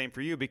do the same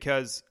for you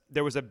because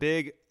there was a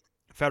big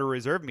Federal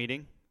Reserve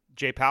meeting.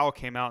 Jay Powell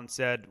came out and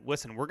said,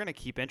 listen, we're going to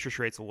keep interest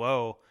rates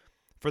low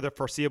for the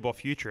foreseeable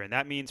future, and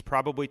that means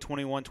probably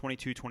 21,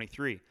 22,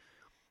 23.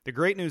 The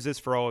great news is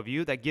for all of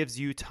you, that gives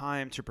you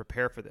time to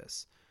prepare for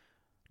this.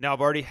 Now,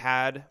 I've already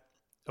had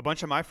a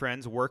bunch of my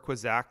friends work with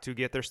Zach to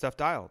get their stuff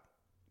dialed.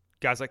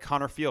 Guys like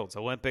Connor Fields,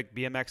 Olympic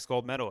BMX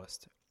gold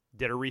medalist,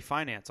 did a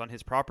refinance on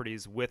his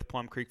properties with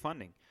Plum Creek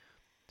Funding.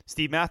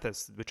 Steve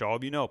Mathis, which all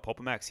of you know, Pulp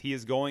MX, he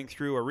is going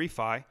through a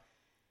refi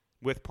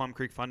with Plum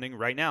Creek Funding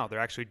right now. They're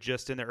actually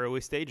just in the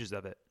early stages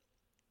of it.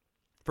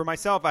 For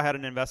myself, I had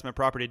an investment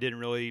property that didn't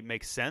really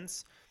make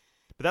sense,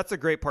 but that's the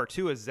great part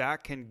too, is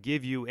Zach can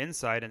give you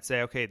insight and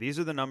say, okay, these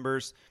are the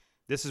numbers.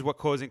 This is what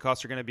closing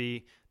costs are going to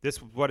be. This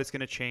is what it's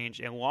going to change.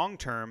 And long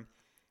term,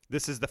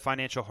 this is the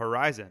financial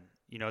horizon.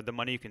 The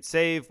money you can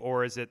save,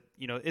 or is it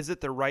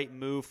the right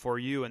move for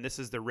you? And this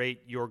is the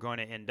rate you're going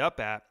to end up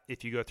at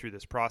if you go through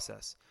this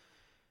process.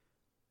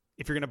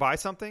 If you're going to buy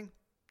something,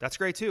 that's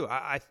great too.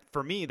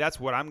 For me, that's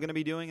what I'm going to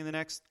be doing in the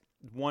next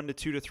 1 to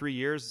 2 to 3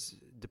 years,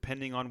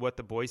 depending on what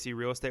the Boise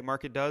real estate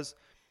market does.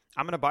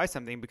 I'm going to buy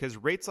something because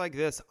rates like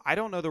this, I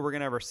don't know that we're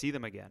going to ever see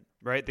them again,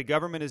 right? The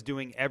government is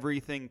doing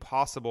everything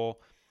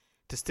possible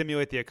to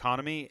stimulate the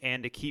economy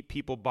and to keep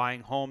people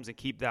buying homes and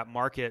keep that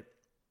market,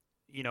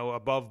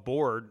 above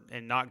board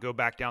and not go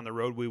back down the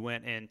road we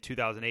went in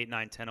 2008,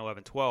 9, 10,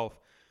 11, 12.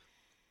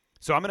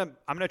 So I'm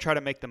gonna try to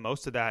make the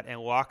most of that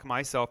and lock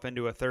myself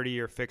into a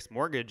 30-year fixed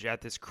mortgage at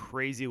this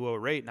crazy low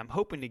rate, and I'm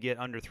hoping to get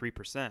under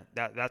 3%.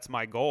 That's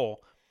my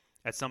goal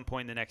at some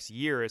point in the next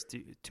year, is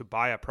to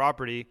buy a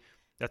property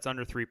that's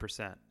under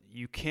 3%.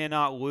 You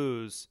cannot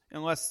lose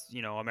unless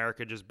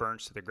America just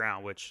burns to the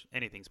ground, which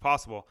anything's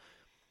possible.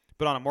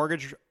 But on a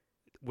mortgage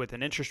with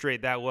an interest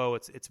rate that low,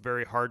 it's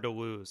very hard to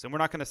lose, and we're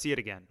not going to see it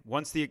again.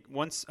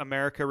 Once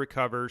America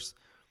recovers,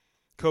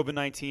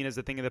 COVID-19 is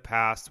a thing of the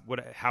past,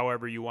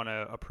 however you want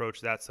to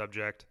approach that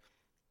subject.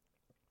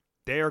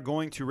 They are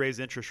going to raise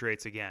interest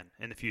rates again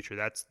in the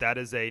future. That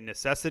is a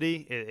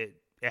necessity.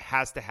 It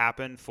has to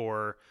happen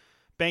for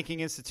banking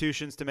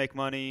institutions to make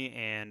money,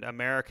 and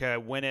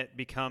America, when it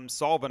becomes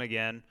solvent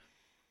again,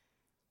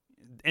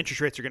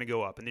 interest rates are going to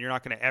go up, and then you're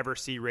not going to ever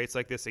see rates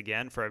like this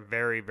again for a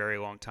very, very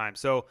long time.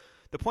 So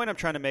the point I'm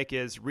trying to make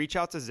is reach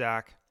out to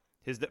Zach.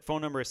 His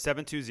phone number is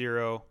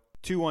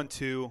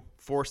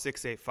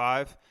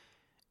 720-212-4685,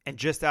 and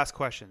just ask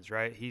questions,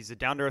 right? He's a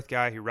down-to-earth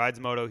guy. He rides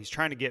moto. He's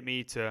trying to get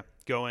me to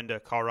go into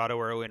Colorado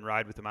early and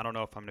ride with him. I don't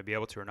know if I'm going to be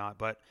able to or not,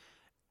 but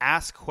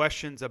ask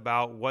questions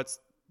about what's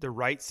the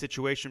right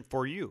situation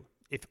for you.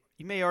 If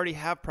you may already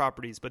have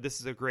properties, but this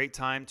is a great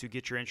time to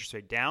get your interest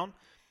rate down.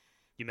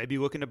 You may be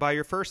looking to buy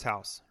your first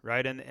house,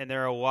 right? And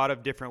there are a lot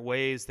of different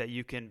ways that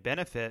you can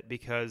benefit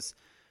because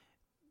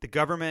the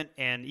government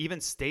and even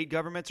state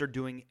governments are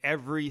doing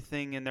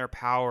everything in their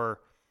power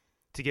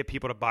to get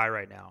people to buy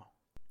right now.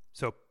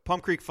 So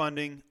Plum Creek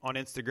Funding on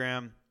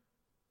Instagram,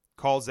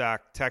 call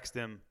Zach, text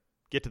him,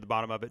 get to the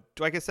bottom of it.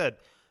 Like I said,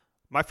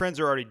 my friends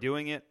are already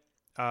doing it.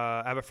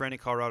 I have a friend in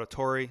Colorado,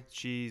 Tori.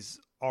 She's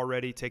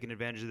already taking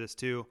advantage of this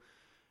too.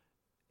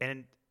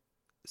 And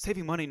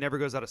saving money never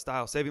goes out of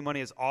style. Saving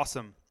money is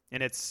awesome,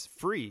 and it's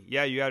free.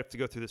 Yeah, you have to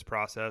go through this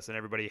process, and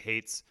everybody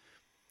hates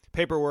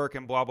paperwork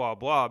and blah, blah,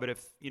 blah. But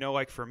if,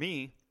 like for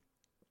me,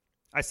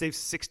 I saved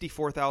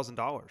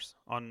 $64,000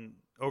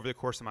 over the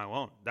course of my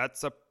loan.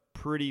 That's a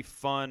pretty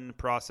fun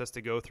process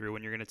to go through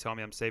when you're going to tell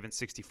me I'm saving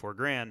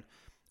 $64,000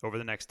 over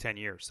the next 10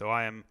 years. So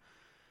I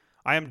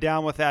am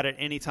down with that at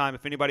any time.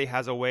 If anybody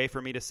has a way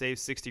for me to save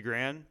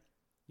 $60,000,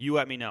 you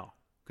let me know,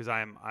 because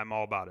I'm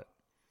all about it.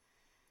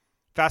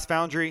 Fast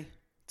Foundry,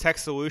 Tech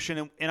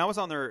Solution. And I was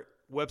on their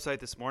website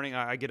this morning.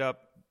 I get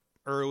up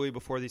early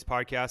before these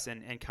podcasts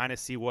and kind of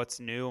see what's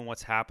new and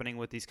what's happening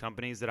with these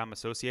companies that I'm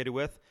associated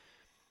with.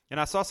 And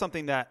I saw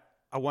something that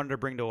I wanted to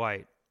bring to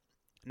light.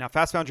 Now,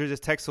 Fast Foundry is a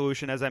tech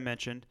solution, as I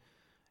mentioned.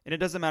 And it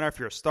doesn't matter if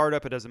you're a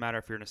startup. It doesn't matter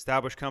if you're an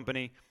established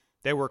company.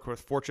 They work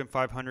with Fortune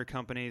 500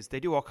 companies. They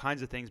do all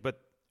kinds of things.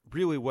 But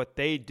really what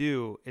they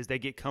do is they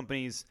get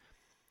companies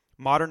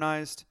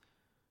modernized.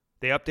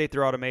 They update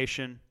their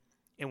automation.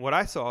 And what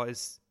I saw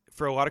is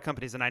for a lot of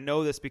companies, and I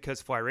know this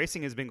because Fly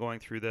Racing has been going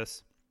through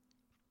this,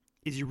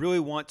 is you really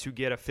want to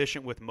get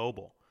efficient with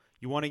mobile.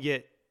 You want to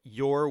get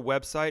your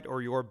website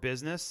or your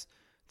business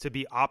to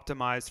be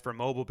optimized for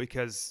mobile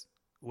because,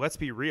 let's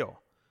be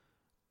real,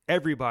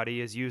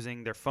 everybody is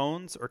using their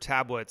phones or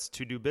tablets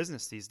to do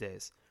business these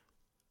days.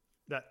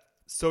 That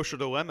Social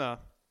Dilemma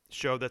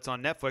show that's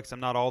on Netflix, I'm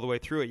not all the way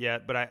through it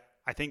yet, but I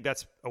think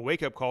that's a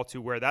wake-up call to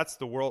where that's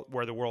the world,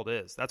 where the world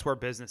is. That's where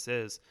business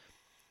is.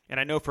 And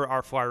I know for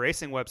our Fly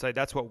Racing website,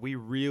 that's what we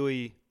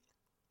really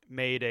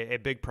made a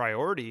big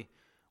priority,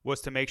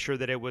 was to make sure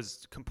that it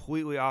was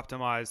completely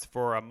optimized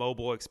for a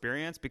mobile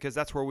experience, because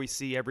that's where we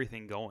see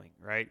everything going,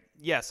 right?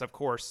 Yes, of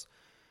course,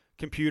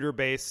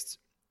 computer-based,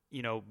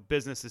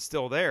 business is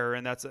still there,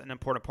 and that's an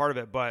important part of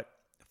it. But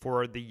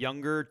for the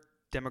younger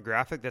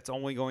demographic that's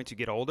only going to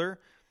get older,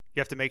 you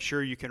have to make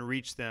sure you can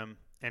reach them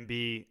and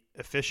be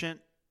efficient,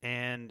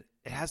 and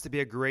it has to be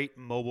a great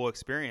mobile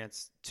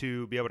experience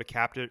to be able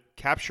to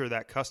capture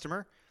that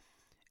customer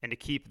and to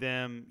keep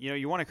them,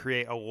 you want to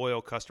create a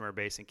loyal customer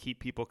base and keep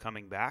people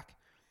coming back.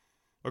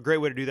 A great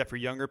way to do that for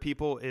younger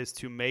people is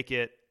to make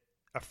it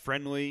a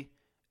friendly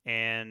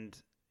and,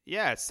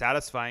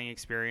 satisfying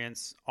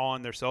experience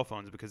on their cell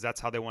phones, because that's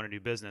how they want to do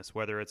business,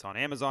 whether it's on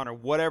Amazon or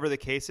whatever the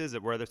case is,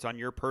 whether it's on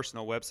your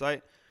personal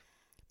website.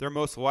 They're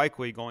most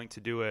likely going to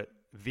do it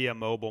via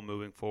mobile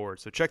moving forward.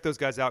 So check those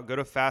guys out. Go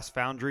to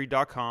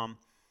fastfoundry.com.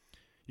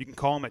 You can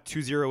call them at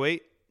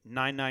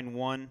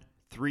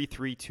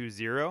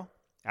 208-991-3320.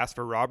 Ask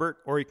for Robert,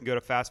 or you can go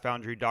to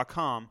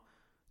fastfoundry.com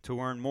to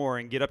learn more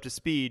and get up to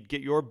speed,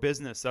 get your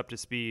business up to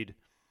speed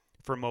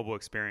for mobile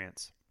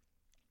experience.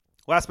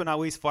 Last but not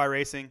least, Fly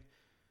Racing.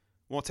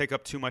 Won't take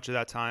up too much of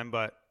that time,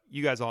 but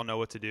you guys all know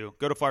what to do.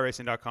 Go to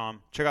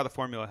flyracing.com. Check out the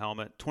Formula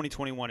helmet.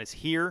 2021 is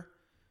here.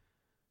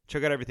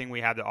 Check out everything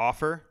we have to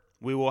offer.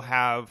 We will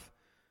have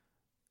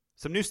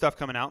some new stuff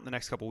coming out in the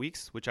next couple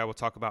weeks, which I will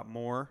talk about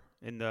more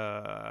in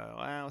the,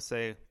 let's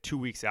say 2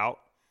 weeks out.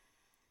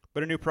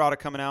 But a new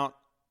product coming out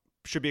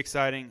should be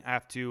exciting. I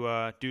have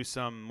to do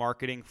some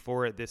marketing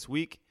for it this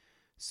week.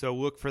 So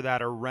look for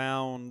that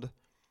around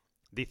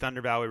the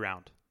Thunder Valley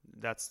round.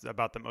 That's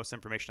about the most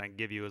information I can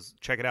give you, is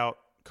check it out.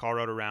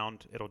 Colorado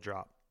round, it'll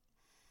drop.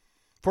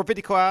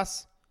 450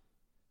 class,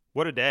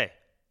 what a day.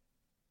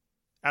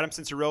 Adam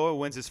Cianciarulo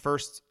wins his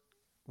first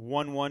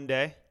 1-1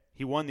 day.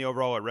 He won the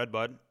overall at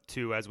Redbud,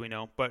 too, as we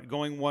know. But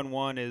going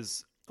 1-1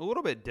 is a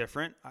little bit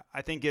different.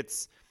 I think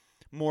it's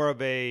more of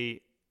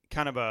a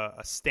kind of a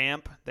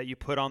stamp that you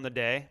put on the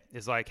day.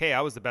 Is like, hey,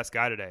 I was the best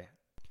guy today.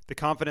 The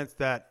confidence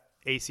that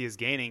AC is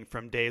gaining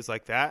from days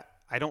like that,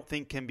 I don't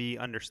think can be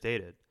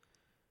understated.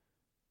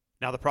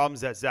 Now, the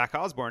problems that Zach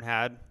Osborne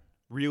had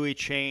really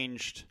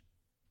changed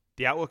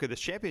the outlook of this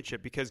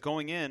championship, because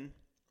going in,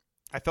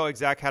 I felt like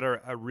Zach had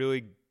a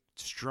really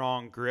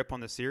strong grip on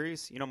the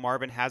series.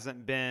 Marvin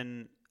hasn't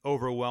been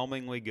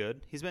overwhelmingly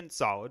good. He's been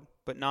solid,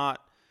 but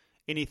not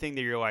anything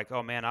that you're like,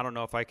 oh man, I don't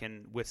know if I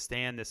can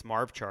withstand this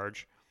Marv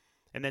charge.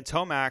 And then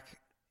Tomac,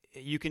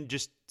 you can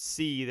just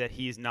see that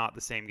he's not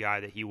the same guy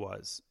that he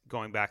was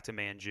going back to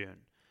May and June.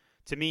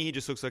 To me, he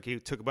just looks like he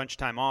took a bunch of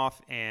time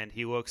off, and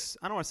he looks,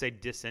 I don't want to say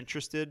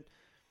disinterested,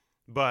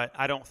 but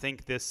I don't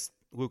think this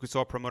Lucas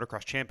Oil Pro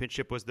Motocross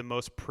Championship was the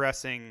most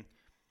pressing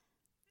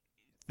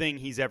thing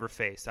he's ever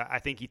faced. I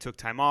think he took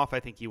time off. I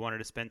think he wanted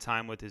to spend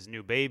time with his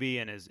new baby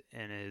and his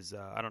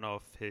I don't know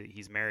if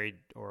he's married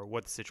or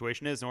what the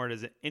situation is, nor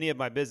is it any of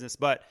my business,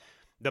 but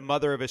the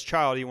mother of his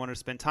child, he wanted to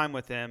spend time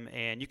with him,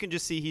 and you can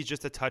just see he's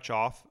just a touch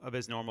off of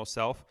his normal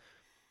self.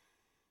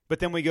 But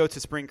then we go to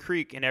Spring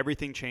Creek, and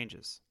everything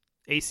changes.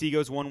 AC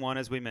goes 1-1,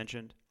 as we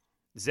mentioned.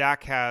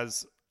 Zach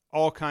has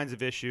all kinds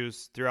of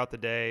issues throughout the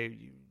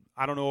day.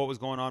 I don't know what was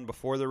going on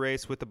before the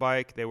race with the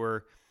bike.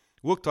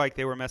 Looked like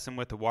they were messing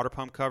with the water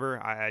pump cover.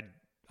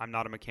 I'm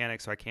not a mechanic,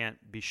 so I can't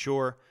be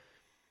sure.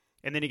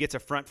 And then he gets a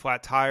front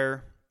flat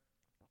tire,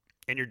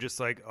 and you're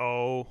just like,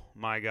 oh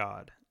my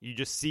God. You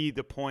just see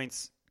the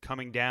points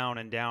coming down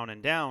and down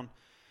and down.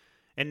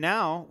 And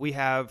now we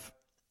have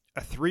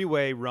a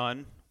three-way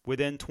run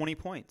within 20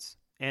 points.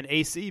 And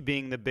AC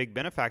being the big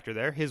benefactor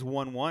there, his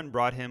 1-1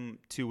 brought him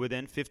to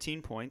within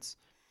 15 points.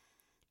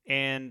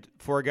 And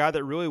for a guy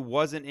that really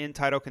wasn't in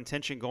title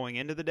contention going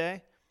into the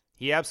day,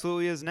 he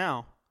absolutely is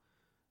now.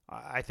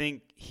 I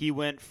think he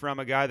went from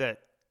a guy that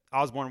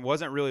Osborne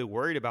wasn't really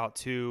worried about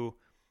to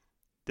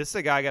this is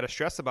a guy I got to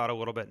stress about a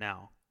little bit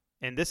now.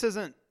 And this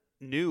isn't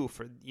new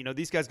for,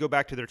 these guys go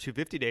back to their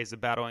 250 days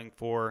of battling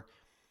for,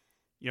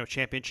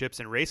 championships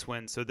and race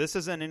wins. So this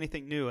isn't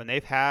anything new. And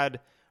they've had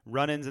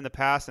run-ins in the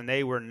past, and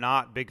they were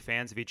not big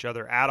fans of each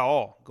other at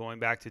all going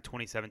back to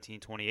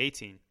 2017,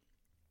 2018.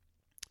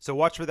 So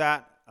watch for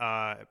that.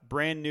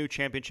 Brand new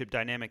championship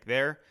dynamic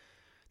there.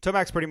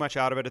 Tomac's pretty much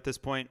out of it at this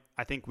point.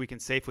 I think we can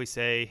safely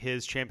say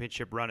his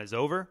championship run is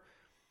over.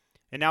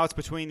 And now it's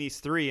between these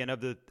three. And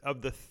of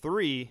the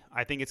three,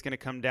 I think it's going to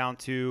come down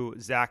to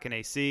Zach and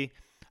AC.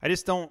 I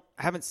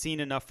haven't seen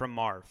enough from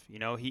Marv.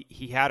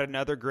 He had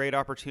another great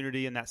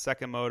opportunity in that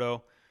second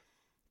moto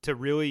to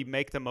really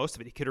make the most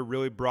of it. He could have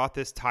really brought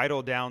this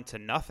title down to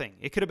nothing.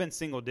 It could have been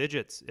single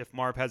digits if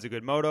Marv has a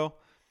good moto,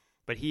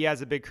 but he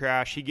has a big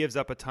crash. He gives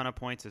up a ton of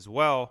points as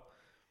well.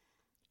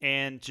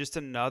 And just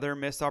another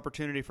missed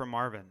opportunity for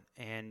Marvin.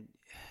 And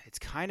it's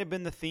kind of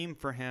been the theme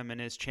for him in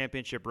his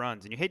championship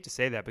runs. And you hate to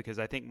say that because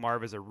I think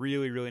Marv is a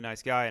really, really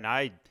nice guy, and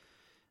I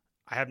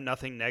have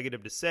nothing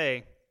negative to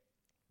say.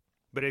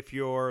 But if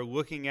you're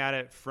looking at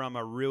it from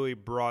a really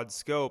broad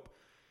scope,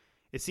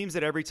 it seems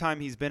that every time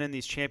he's been in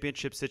these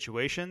championship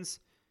situations,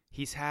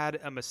 he's had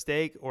a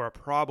mistake or a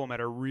problem at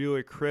a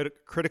really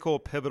critical,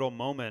 pivotal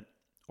moment,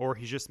 or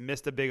he's just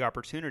missed a big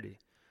opportunity.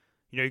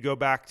 You go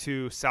back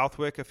to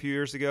Southwick a few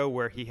years ago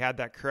where he had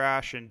that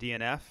crash in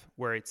DNF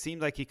where it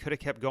seemed like he could have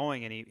kept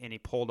going and he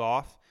pulled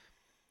off.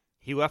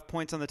 He left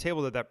points on the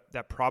table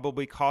that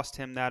probably cost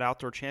him that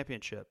outdoor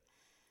championship.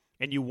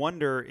 And you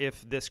wonder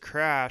if this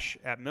crash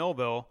at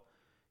Millville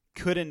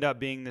could end up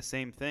being the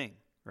same thing,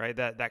 right?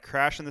 That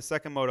crash in the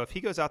second moto, if he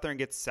goes out there and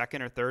gets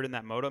second or third in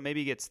that moto,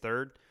 maybe he gets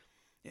third.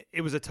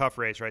 It was a tough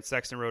race, right?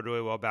 Sexton rode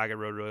really well, Baggett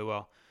rode really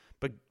well.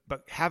 But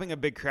having a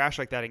big crash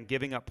like that and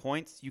giving up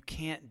points, you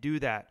can't do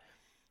that.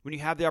 When you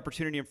have the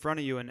opportunity in front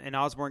of you and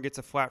Osborne gets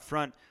a flat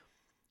front,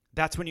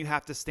 that's when you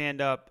have to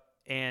stand up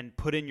and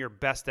put in your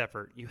best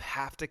effort. You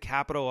have to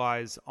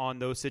capitalize on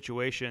those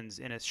situations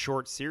in a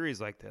short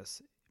series like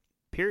this,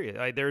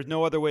 period. There's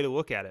no other way to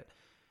look at it.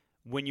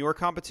 When your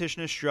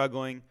competition is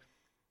struggling,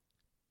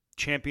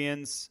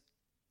 champions,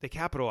 they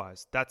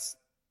capitalize. That's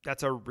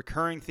a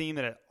recurring theme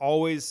that it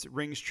always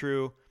rings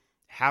true,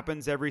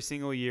 happens every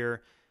single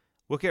year.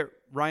 Look at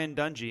Ryan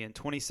Dungey in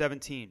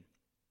 2017.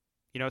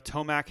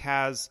 Tomac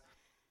has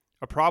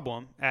a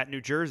problem at New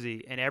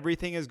Jersey, and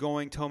everything is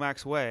going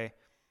Tomac's way.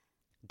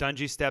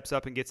 Dungey steps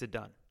up and gets it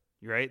done,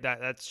 right?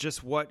 That's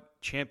just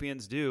what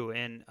champions do,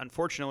 and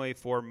unfortunately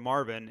for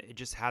Marvin, it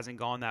just hasn't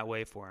gone that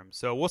way for him.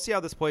 So we'll see how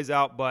this plays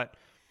out, but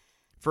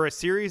for a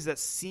series that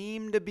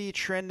seemed to be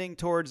trending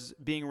towards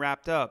being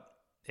wrapped up,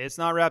 it's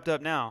not wrapped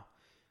up now.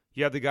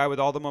 You have the guy with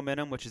all the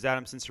momentum, which is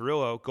Adam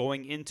Cianciarulo,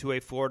 going into a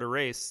Florida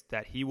race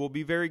that he will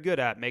be very good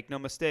at, make no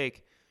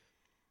mistake,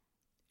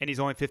 and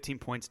he's only 15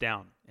 points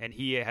down, and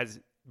he has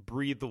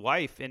breathed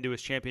life into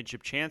his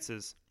championship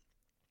chances.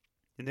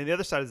 And then the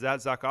other side is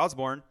that Zach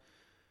Osborne,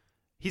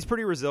 he's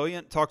pretty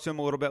resilient. Talked to him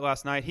a little bit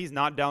last night. He's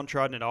not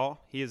downtrodden at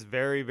all. He is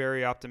very,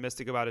 very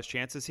optimistic about his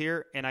chances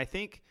here. And I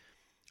think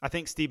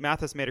Steve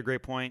Mathis made a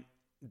great point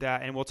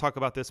that, and we'll talk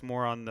about this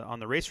more on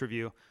the race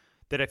review,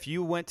 that if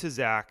you went to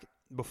Zach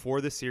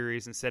before the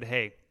series and said,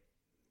 hey,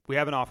 we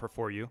have an offer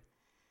for you.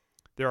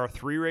 There are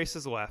 3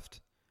 races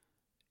left,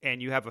 and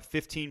you have a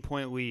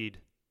 15-point lead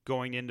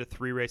going into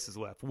 3 races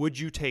left. Would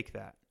you take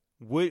that?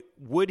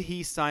 Would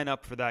he sign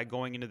up for that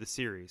going into the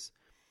series?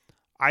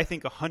 I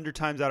think 100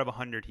 times out of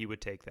 100 he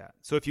would take that.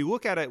 So if you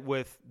look at it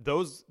with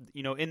those,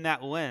 in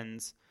that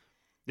lens,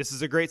 this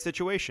is a great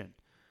situation.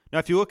 Now,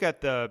 if you look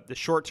at the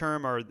short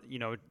term or,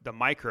 the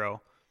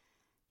micro,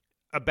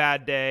 a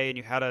bad day and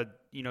you had a,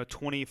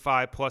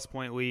 25 plus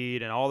point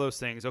lead and all those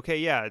things, okay,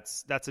 yeah,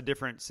 that's a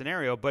different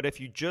scenario. But if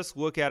you just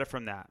look at it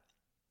from that,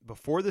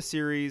 before the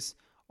series,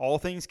 all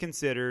things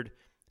considered,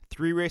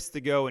 3 races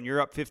to go and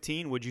you're up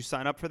 15, would you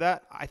sign up for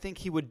that? I think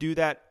he would do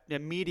that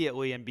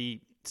immediately and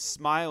be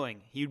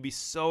smiling. He would be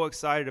so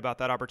excited about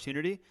that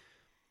opportunity.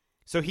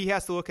 So he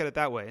has to look at it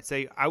that way and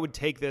say, I would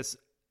take this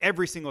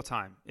every single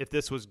time if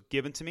this was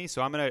given to me.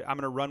 So I'm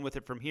gonna run with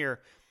it from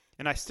here.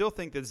 And I still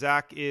think that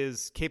Zach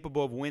is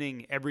capable of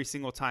winning every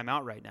single time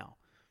out right now.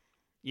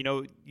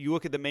 You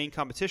look at the main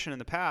competition in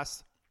the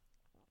past,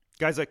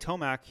 guys like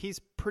Tomac, he's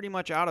pretty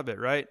much out of it,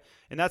 right?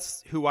 And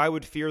that's who I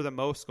would fear the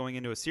most going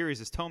into a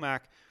series is Tomac.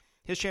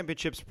 His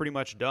championship's pretty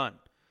much done.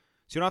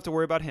 So you don't have to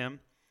worry about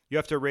him. You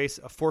have to race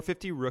a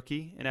 450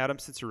 rookie in Adam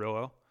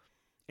Cicerillo.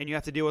 And you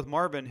have to deal with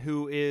Marvin,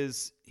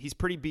 he's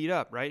pretty beat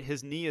up, right?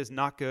 His knee is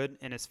not good,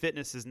 and his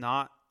fitness is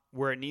not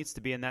where it needs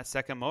to be in that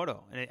second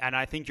moto. And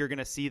I think you're going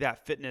to see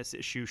that fitness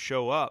issue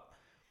show up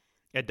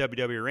at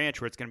WW Ranch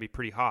where it's going to be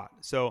pretty hot.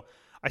 So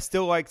I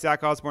still like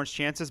Zach Osborne's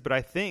chances, but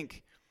I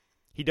think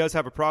he does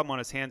have a problem on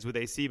his hands with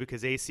AC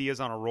because AC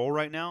is on a roll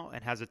right now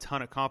and has a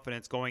ton of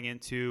confidence going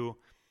into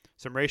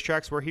some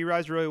racetracks where he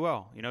rides really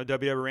well.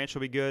 WW Ranch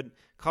will be good.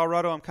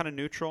 Colorado, I'm kind of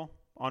neutral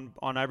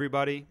on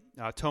everybody.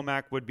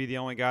 Tomac would be the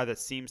only guy that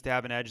seems to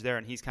have an edge there,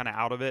 and he's kind of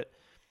out of it.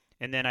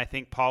 And then I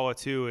think Paula,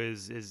 too,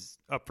 is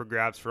up for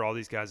grabs for all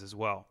these guys as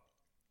well.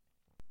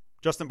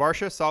 Justin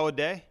Barcia, solid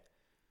day.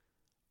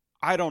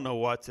 I don't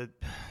know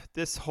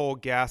this whole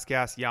gas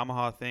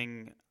Yamaha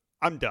thing,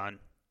 I'm done.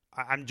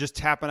 I'm just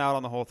tapping out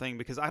on the whole thing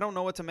because I don't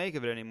know what to make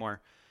of it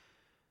anymore.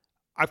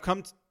 I've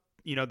come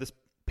to, this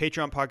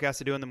Patreon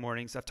podcast I do in the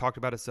mornings. I've talked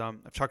about it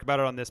some. I've talked about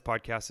it on this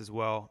podcast as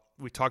well.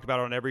 We talked about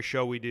it on every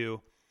show we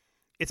do.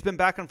 It's been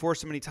back and forth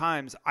so many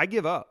times. I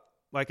give up.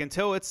 Like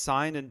until it's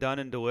signed and done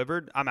and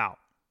delivered, I'm out.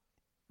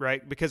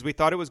 Right? Because we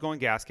thought it was going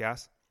gas.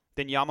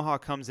 Then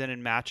Yamaha comes in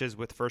and matches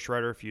with first right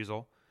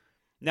refusal.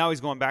 Now he's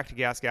going back to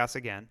gas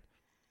again.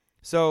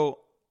 So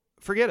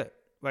forget it.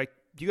 Like,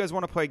 do you guys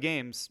want to play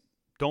games?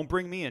 Don't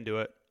bring me into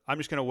it. I'm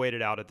just going to wait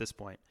it out at this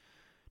point.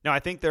 Now, I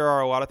think there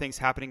are a lot of things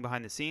happening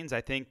behind the scenes.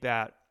 I think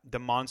that the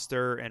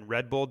Monster and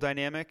Red Bull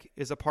dynamic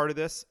is a part of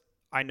this.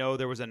 I know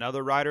there was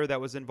another rider that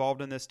was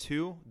involved in this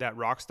too. That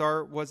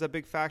Rockstar was a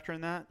big factor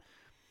in that.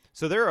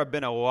 So there have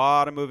been a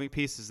lot of moving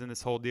pieces in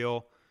this whole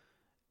deal.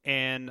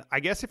 And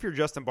I guess if you're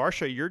Justin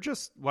Barcia, you're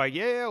just like,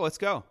 yeah, let's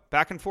go.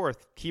 Back and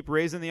forth. Keep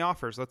raising the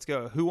offers. Let's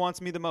go. Who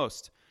wants me the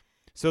most?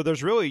 So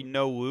there's really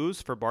no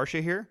lose for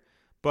Barcia here.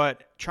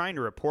 But trying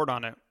to report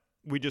on it,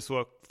 we just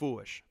look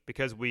foolish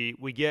because we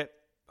get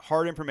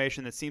hard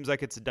information that seems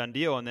like it's a done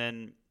deal. And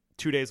then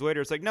 2 days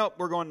later, it's like, nope,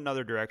 we're going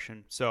another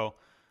direction. So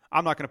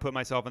I'm not going to put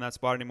myself in that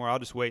spot anymore. I'll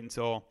just wait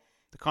until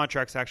the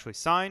contract's actually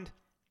signed.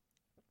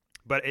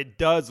 But it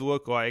does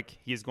look like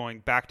he's going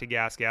back to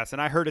gas. And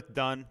I heard it's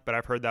done, but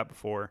I've heard that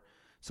before.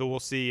 So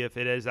we'll see if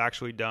it is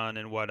actually done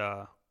and what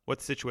the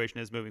situation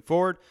is moving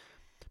forward.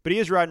 But he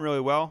is riding really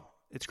well.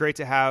 It's great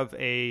to have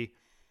a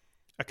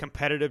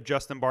competitive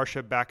Justin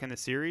Barcia back in the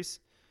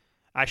series.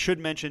 I should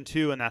mention,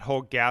 too, in that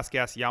whole gas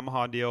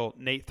Yamaha deal,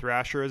 Nate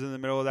Thrasher is in the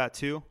middle of that,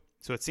 too.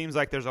 So it seems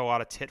like there's a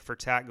lot of tit for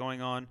tat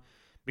going on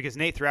because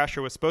Nate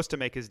Thrasher was supposed to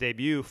make his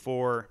debut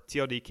for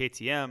TLD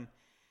KTM,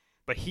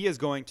 but he is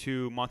going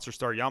to Monster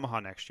Star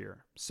Yamaha next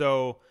year.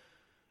 So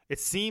it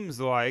seems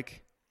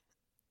like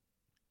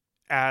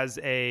as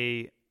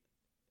I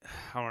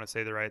don't want to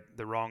say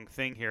the wrong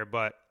thing here,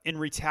 but in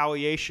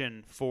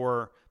retaliation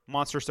for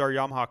Monster Star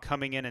Yamaha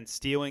coming in and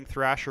stealing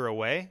Thrasher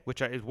away,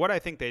 which is what I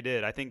think they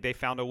did. I think they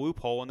found a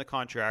loophole in the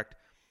contract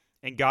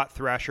and got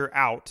Thrasher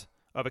out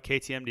of a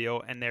KTM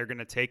deal, and they're going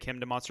to take him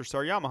to Monster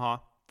Star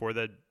Yamaha for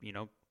the,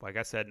 like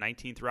I said,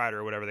 19th rider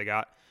or whatever they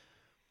got.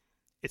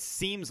 It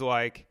seems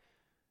like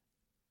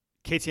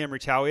KTM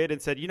retaliated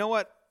and said, you know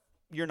what?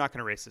 You're not going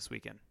to race this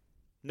weekend.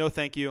 No,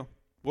 thank you.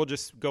 We'll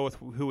just go with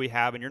who we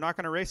have, and you're not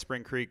going to race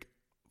Spring Creek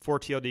for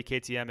TLD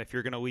KTM if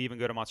you're going to leave and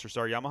go to Monster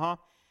Star Yamaha.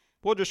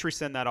 We'll just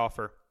rescind that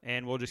offer,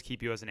 and we'll just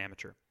keep you as an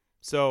amateur.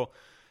 So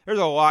there's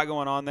a lot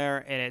going on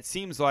there, and it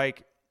seems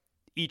like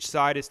each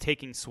side is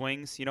taking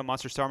swings.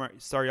 Monster Star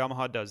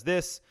Yamaha does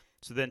this,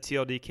 so then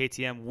TLD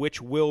KTM,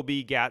 which will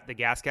be the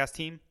gas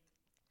team.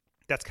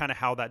 That's kind of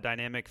how that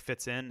dynamic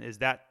fits in, is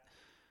that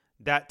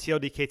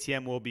TLD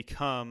KTM will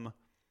become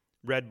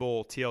Red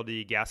Bull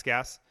TLD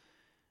gas.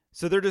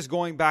 So they're just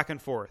going back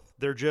and forth.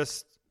 They're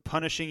just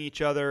punishing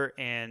each other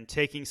and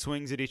taking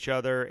swings at each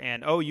other.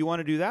 And, oh, you want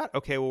to do that?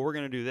 Okay, well, we're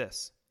going to do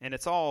this. And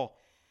it's all,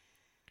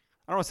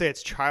 I don't want to say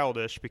it's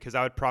childish because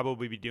I would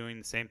probably be doing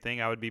the same thing.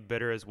 I would be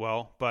bitter as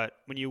well. But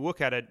when you look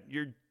at it,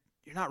 you're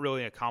not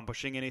really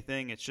accomplishing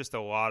anything. It's just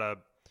a lot of,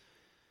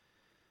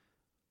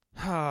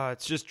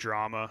 it's just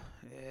drama.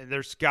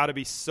 There's got to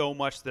be so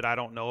much that I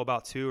don't know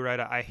about too, right?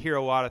 I hear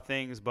a lot of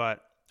things,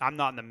 but I'm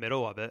not in the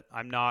middle of it.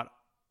 I'm not,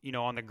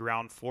 on the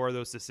ground floor of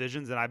those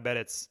decisions. And I bet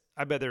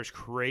there's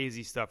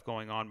crazy stuff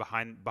going on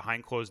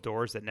behind closed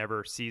doors that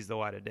never sees the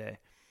light of day.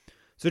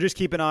 So just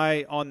keep an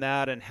eye on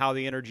that and how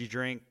the energy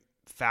drink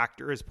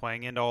factor is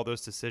playing into all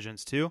those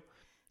decisions too.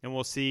 And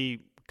we'll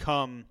see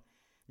come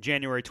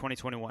January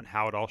 2021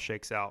 how it all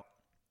shakes out.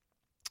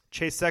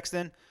 Chase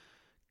Sexton,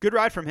 good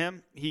ride from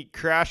him. He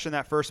crashed in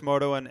that first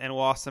moto and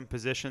lost some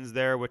positions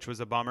there, which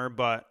was a bummer.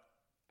 But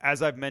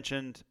as I've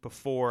mentioned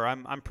before,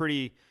 I'm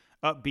pretty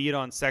upbeat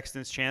on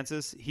Sexton's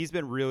chances. He's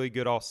been really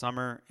good all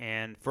summer.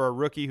 And for a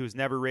rookie who's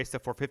never raced a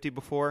 450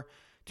 before,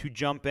 to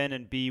jump in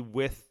and be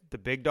with the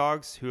big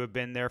dogs who have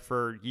been there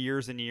for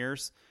years and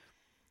years,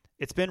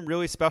 it's been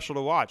really special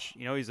to watch.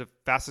 You know, he's the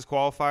fastest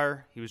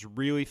qualifier. He was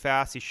really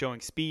fast. He's showing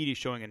speed. He's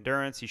showing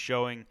endurance. He's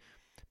showing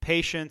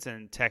patience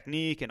and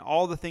technique and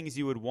all the things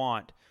you would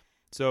want.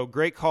 So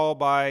great call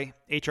by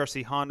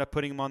HRC Honda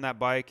putting him on that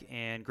bike,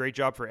 and great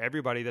job for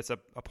everybody that's a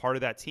part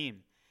of that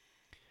team.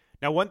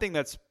 Now, one thing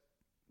that's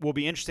will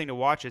be interesting to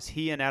watch is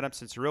he and Adam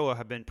Cianciarulo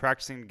have been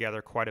practicing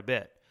together quite a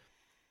bit.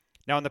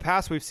 Now, in the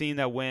past, we've seen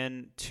that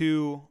when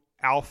two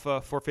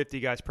alpha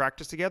 450 guys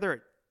practice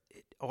together,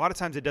 a lot of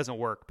times it doesn't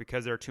work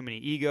because there are too many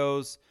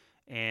egos,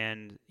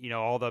 and you know,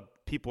 all the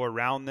people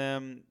around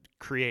them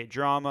create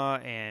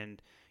drama,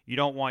 and you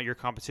don't want your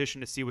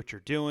competition to see what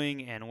you're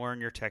doing and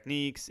learn your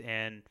techniques.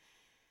 And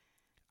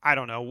I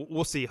don't know,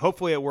 we'll see.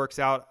 Hopefully it works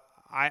out.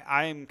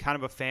 I am kind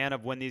of a fan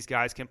of when these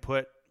guys can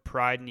put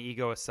pride and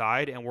ego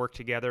aside and work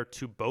together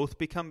to both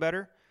become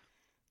better.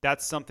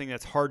 That's something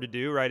that's hard to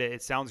do, right?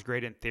 It sounds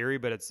great in theory,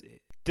 but it's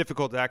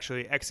difficult to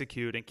actually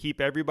execute and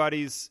keep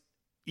everybody's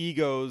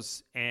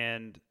egos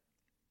and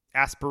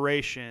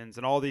aspirations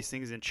and all these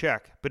things in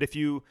check. But if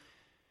you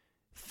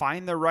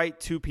find the right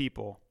two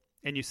people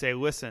and you say,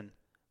 listen,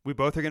 we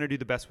both are going to do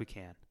the best we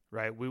can,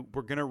 right? We're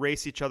going to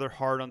race each other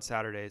hard on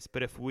Saturdays.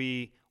 But if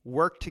we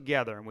work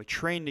together and we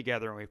train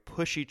together and we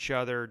push each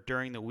other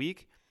during the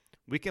week,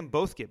 we can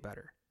both get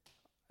better.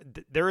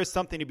 There is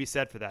something to be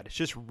said for that. It's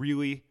just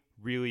really,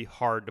 really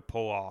hard to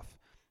pull off.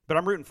 But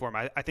I'm rooting for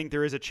them. I think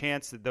there is a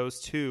chance that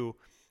those two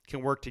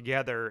can work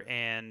together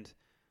and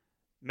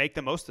make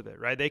the most of it,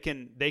 right? They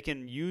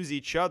can use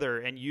each other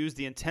and use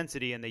the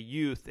intensity and the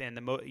youth and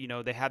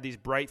they have these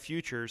bright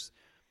futures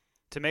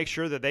to make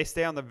sure that they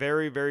stay on the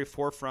very, very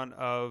forefront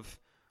of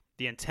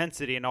the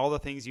intensity and all the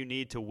things you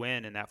need to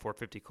win in that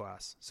 450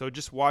 class. So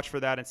just watch for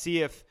that and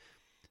see if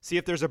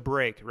there's a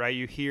break, right?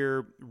 You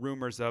hear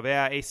rumors of,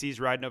 AC's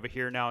riding over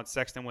here now and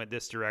Sexton went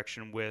this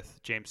direction with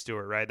James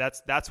Stewart, right?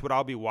 That's what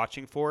I'll be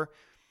watching for,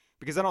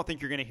 because I don't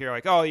think you're going to hear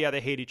like, oh yeah,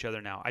 they hate each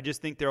other now. I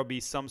just think there'll be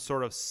some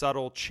sort of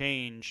subtle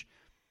change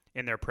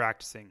in their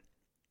practicing.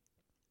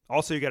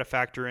 Also, you got to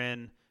factor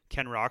in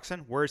Ken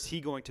Roczen. Where is he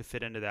going to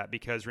fit into that?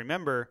 Because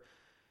remember,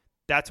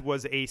 that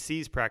was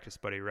AC's practice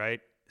buddy,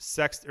 right?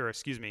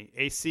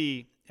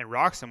 AC and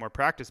Roczen were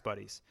practice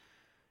buddies.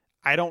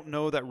 I don't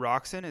know that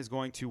Roczen is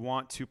going to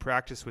want to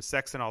practice with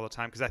Sexton all the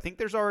time, because I think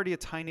there's already a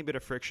tiny bit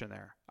of friction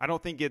there. I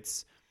don't think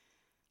it's,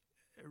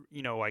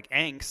 like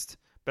angst,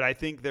 but I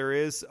think there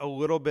is a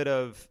little bit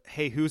of,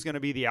 hey, who's going to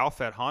be the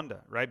alpha at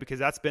Honda, right? Because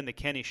that's been the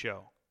Kenny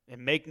show.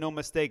 And make no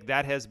mistake,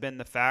 that has been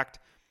the fact.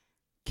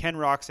 Ken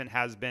Roczen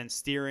has been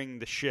steering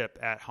the ship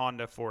at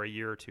Honda for a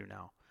year or two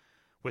now.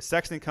 With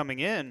Sexton coming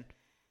in,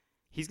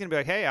 he's going to be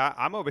like, hey,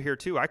 I'm over here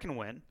too. I can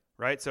win,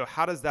 right? So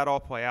how does that all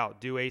play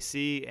out? Do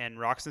AC and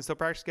Roczen still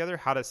practice together?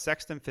 How does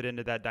Sexton fit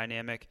into that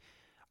dynamic?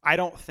 I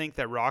don't think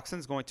that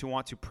Roxon's going to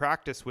want to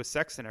practice with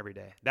Sexton every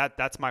day.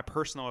 That's my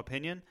personal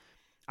opinion.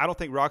 I don't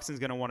think Roxon's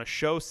going to want to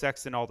show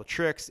Sexton all the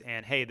tricks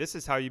and, hey, this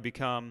is how you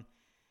become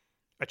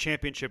a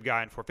championship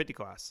guy in 450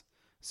 class.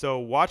 So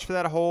watch for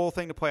that whole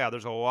thing to play out.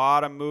 There's a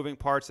lot of moving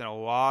parts and a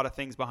lot of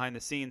things behind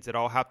the scenes that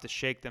all have to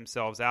shake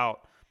themselves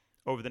out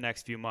over the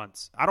next few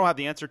months. I don't have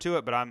the answer to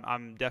it, but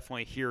I'm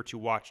definitely here to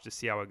watch to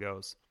see how it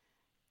goes.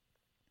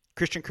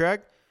 Christian Craig,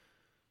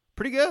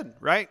 pretty good,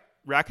 right?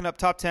 Racking up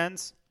top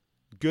 10s.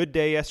 Good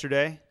day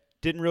yesterday.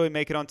 Didn't really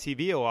make it on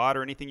TV a lot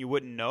or anything you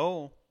wouldn't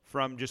know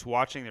from just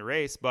watching the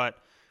race, but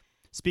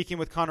speaking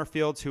with Connor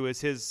Fields, who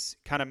is his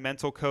kind of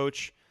mental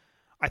coach,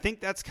 I think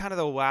that's kind of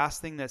the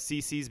last thing that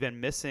CC's been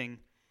missing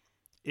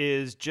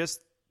is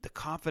just the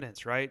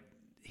confidence, right?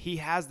 He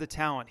has the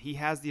talent. He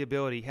has the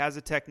ability. He has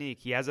a technique.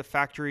 He has a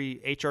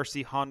factory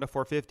HRC Honda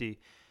 450.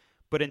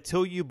 But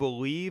until you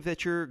believe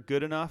that you're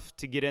good enough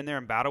to get in there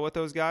and battle with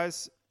those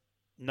guys,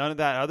 none of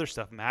that other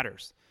stuff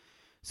matters.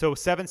 So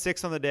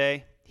 7-6 on the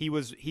day.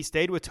 He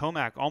stayed with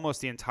Tomac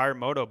almost the entire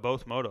moto,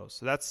 both motos.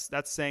 So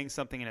that's saying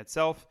something in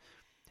itself.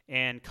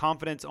 And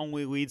confidence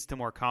only leads to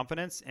more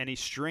confidence, and he's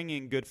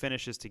stringing good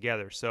finishes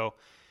together. So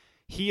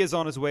he is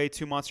on his way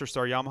to Monster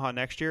Star Yamaha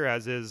next year,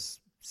 as is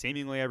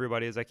seemingly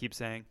everybody, as I keep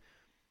saying.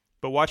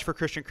 But watch for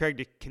Christian Craig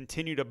to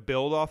continue to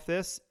build off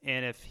this,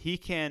 and if he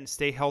can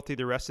stay healthy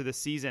the rest of the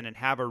season and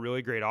have a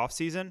really great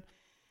offseason,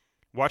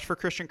 watch for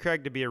Christian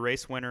Craig to be a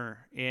race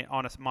winner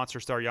on a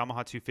Monster Star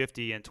Yamaha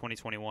 250 in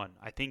 2021.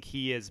 I think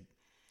he is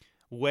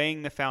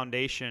laying the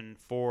foundation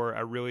for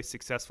a really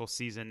successful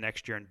season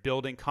next year and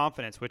building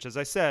confidence, which, as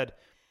I said,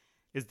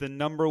 is the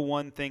number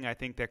one thing I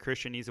think that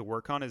Christian needs to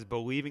work on, is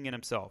believing in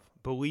himself,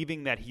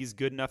 believing that he's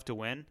good enough to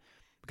win.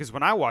 Because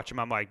when I watch him,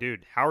 I'm like,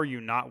 dude, how are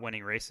you not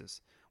winning races?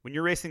 When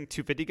you're racing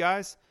 250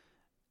 guys,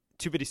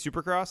 250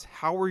 Supercross,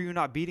 how are you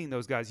not beating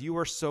those guys? You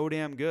are so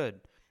damn good.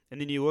 And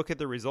then you look at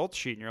the results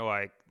sheet and you're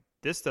like,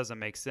 this doesn't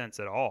make sense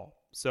at all.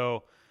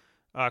 So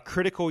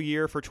critical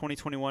year for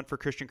 2021 for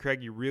Christian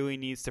Craig. He really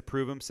needs to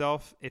prove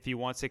himself if he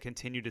wants to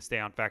continue to stay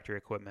on factory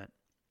equipment.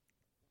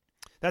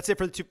 That's it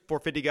for the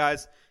 450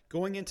 guys.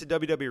 Going into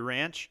WW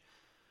Ranch,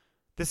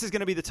 this is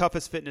going to be the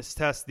toughest fitness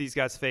test these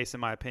guys face, in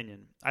my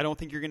opinion. I don't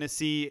think you're going to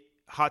see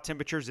hot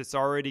temperatures. It's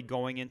already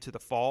going into the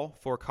fall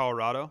for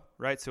Colorado,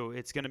 right? So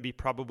it's going to be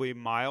probably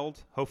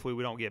mild. Hopefully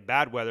we don't get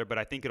bad weather, but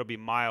I think it'll be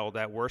mild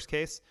at worst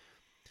case.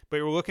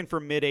 But we're looking for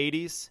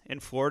mid-80s in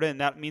Florida, and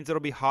that means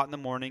it'll be hot in the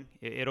morning.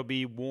 It'll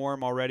be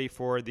warm already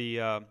for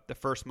the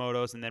first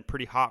motos, and then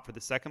pretty hot for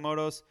the second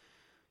motos.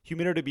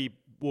 Humidity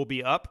will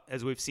be up,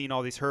 as we've seen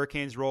all these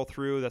hurricanes roll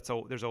through.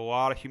 There's a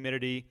lot of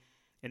humidity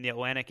in the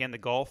Atlantic and the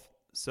Gulf.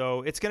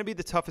 So it's going to be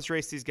the toughest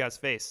race these guys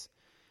face.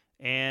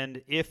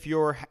 And if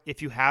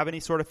you have any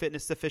sort of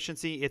fitness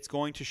deficiency, it's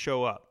going to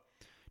show up.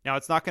 Now,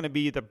 it's not going to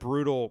be the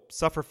brutal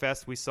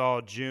sufferfest we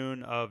saw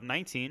June of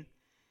 19,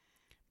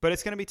 but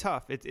it's going to be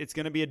tough. It's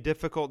going to be a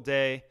difficult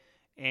day.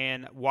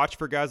 And watch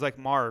for guys like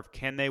Marv.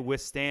 Can they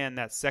withstand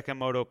that second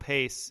moto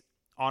pace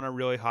on a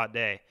really hot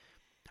day?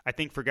 I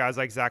think for guys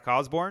like Zach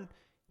Osborne,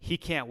 he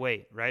can't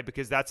wait, right?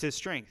 Because that's his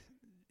strength.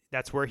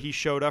 That's where he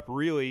showed up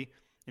really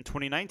in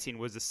 2019,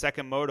 was the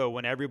second moto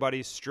when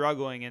everybody's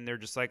struggling and they're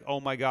just like, oh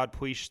my God,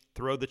 please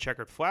throw the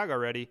checkered flag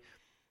already.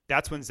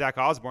 That's when Zach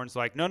Osborne's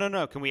like,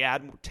 no. Can we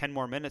add 10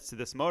 more minutes to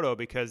this moto?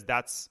 Because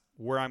that's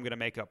where I'm going to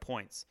make up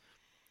points.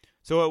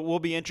 So it will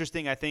be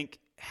interesting. I think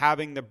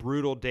having the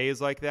brutal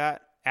days like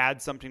that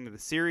adds something to the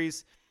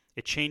series.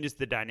 It changes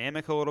the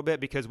dynamic a little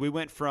bit because we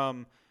went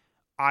from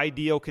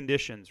ideal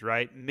conditions,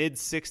 right?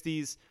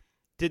 Mid-60s,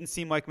 didn't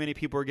seem like many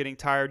people were getting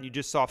tired. And you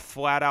just saw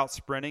flat out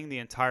sprinting the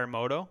entire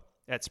moto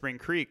at Spring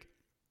Creek,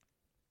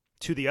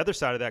 to the other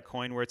side of that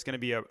coin where it's going to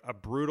be a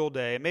brutal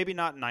day. Maybe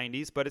not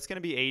 90s, but it's going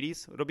to be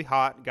 80s. It'll be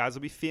hot. Guys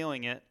will be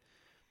feeling it.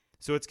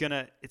 So it's going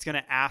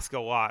to ask a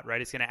lot, right?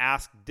 It's going to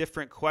ask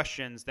different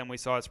questions than we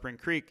saw at Spring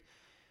Creek,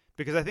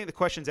 because I think the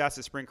questions asked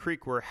at Spring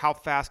Creek were, how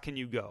fast can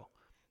you go?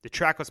 The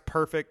track was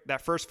perfect.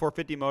 That first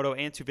 450 moto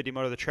and 250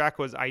 moto, the track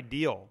was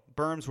ideal.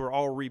 Berms were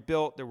all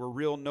rebuilt. There were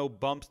really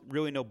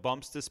no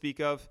bumps to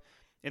speak of.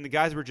 And the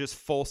guys were just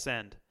full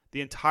send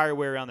the entire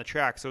way around the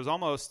track. So it was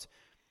almost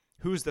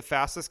who's the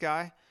fastest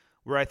guy,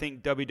 where I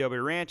think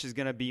WW Ranch is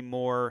going to be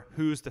more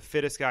who's the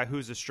fittest guy,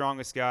 who's the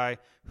strongest guy,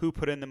 who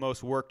put in the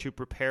most work to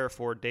prepare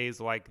for days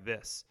like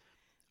this.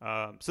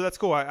 So that's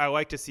cool. I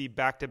like to see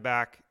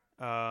back-to-back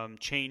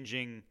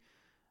changing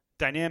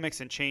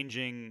dynamics and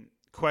changing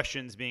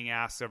questions being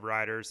asked of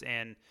riders.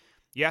 And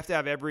you have to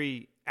have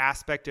every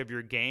aspect of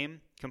your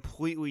game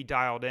completely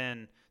dialed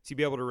in to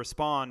be able to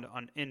respond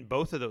in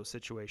both of those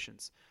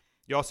situations.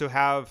 You also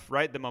have,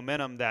 right, the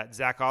momentum that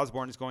Zach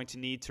Osborne is going to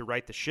need to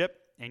right the ship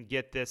and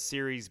get this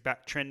series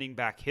trending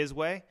back his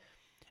way.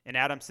 And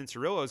Adam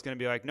Cincerillo is going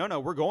to be like, no,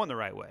 we're going the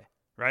right way,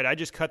 right? I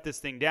just cut this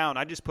thing down.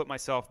 I just put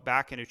myself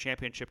back into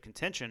championship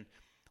contention.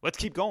 Let's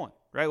keep going,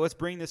 right? Let's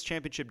bring this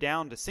championship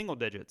down to single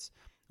digits.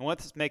 And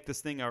let's make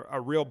this thing a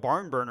real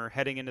barn burner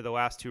heading into the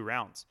last two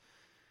rounds.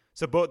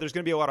 So there's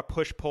going to be a lot of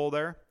push-pull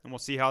there, and we'll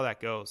see how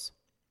that goes.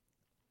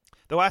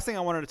 The last thing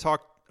I wanted to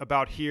talk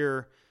about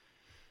here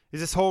is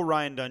this whole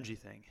Ryan Dungey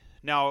thing.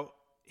 Now,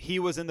 he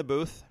was in the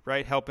booth,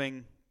 right,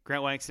 helping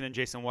Grant Langston and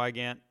Jason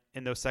Wygant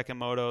in those second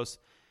motos.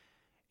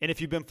 And if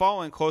you've been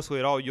following closely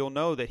at all, you'll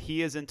know that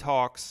he is in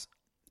talks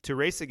to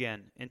race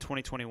again in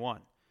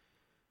 2021.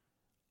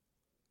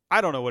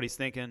 I don't know what he's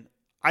thinking.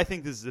 I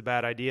think this is a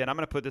bad idea, and I'm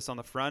going to put this on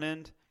the front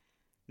end.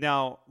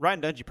 Now,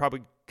 Ryan Dungey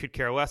probably could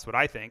care less what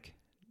I think.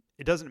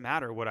 It doesn't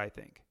matter what I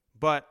think.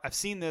 But I've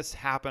seen this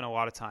happen a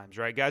lot of times,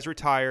 right? Guys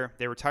retire.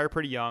 They retire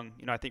pretty young.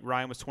 I think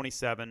Ryan was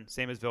 27,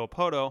 same as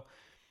Villopoto.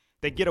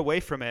 They get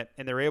away from it,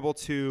 and they're able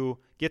to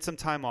get some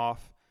time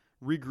off,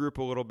 regroup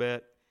a little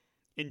bit,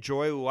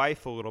 enjoy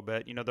life a little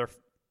bit. They're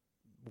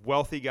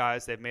wealthy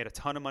guys. They've made a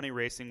ton of money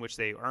racing, which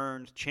they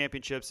earned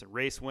championships and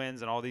race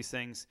wins and all these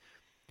things.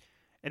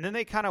 And then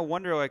they kind of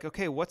wonder, like,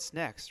 okay, what's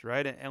next,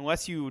 right?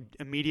 Unless you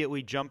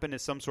immediately jump into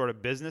some sort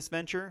of business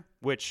venture,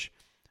 which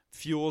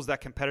fuels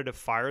that competitive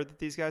fire that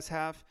these guys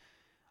have,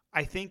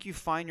 I think you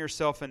find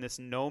yourself in this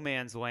no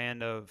man's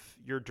land of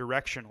you're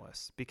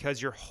directionless,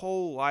 because your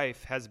whole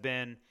life has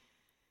been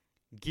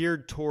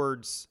geared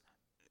towards,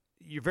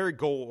 you're very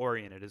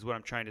goal-oriented is what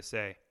I'm trying to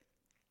say.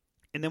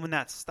 And then when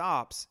that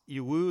stops,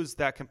 you lose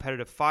that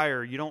competitive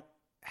fire. You don't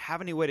have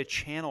any way to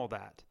channel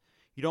that.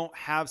 You don't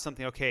have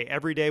something, okay,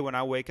 every day when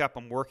I wake up,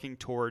 I'm working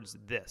towards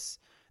this.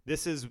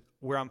 This is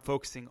where I'm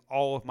focusing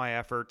all of my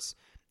efforts.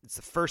 It's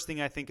the first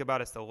thing I think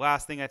about. It's the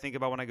last thing I think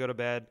about when I go to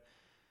bed.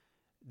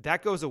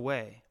 That goes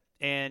away.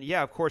 And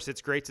yeah, of course,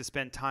 it's great to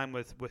spend time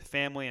with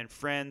family and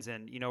friends.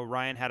 And,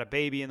 Ryan had a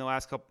baby in the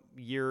last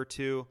year or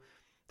two.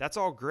 That's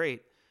all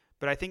great.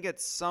 But I think at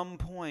some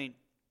point,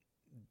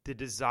 the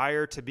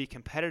desire to be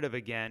competitive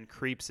again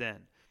creeps in.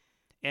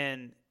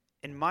 And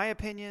in my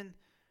opinion,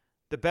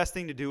 the best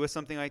thing to do with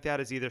something like that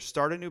is either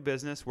start a new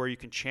business where you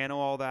can channel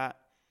all that,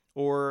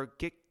 or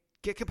get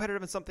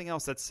competitive in something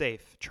else that's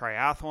safe.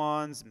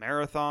 Triathlons,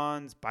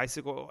 marathons,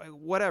 bicycle,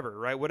 whatever,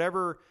 right?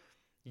 Whatever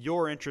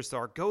your interests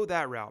are, go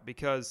that route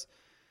because,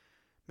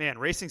 man,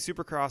 racing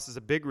Supercross is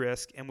a big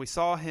risk. And we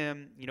saw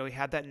him, he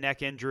had that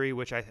neck injury,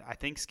 which I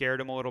think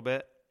scared him a little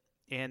bit.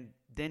 And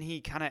then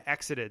he kind of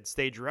exited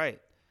stage right.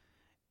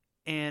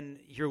 And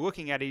you're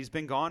looking at it, he's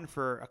been gone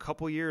for a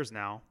couple years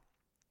now.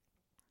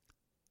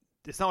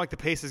 It's not like the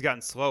pace has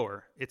gotten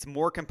slower. It's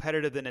more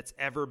competitive than it's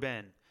ever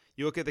been.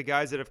 You look at the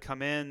guys that have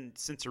come in,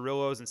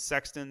 Cincerillos and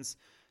Sextons,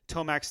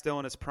 Tomac's still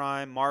in his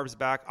prime, Marv's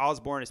back,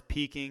 Osborne is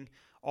peaking.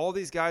 All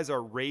these guys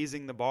are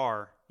raising the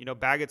bar.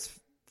 Baggett's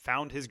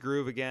found his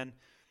groove again.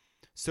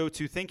 So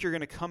to think you're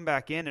going to come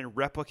back in and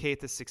replicate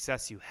the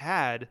success you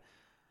had,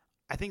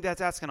 I think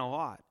that's asking a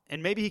lot.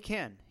 And maybe he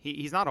can.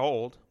 He's not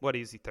old. What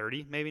is he,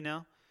 30 maybe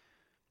now?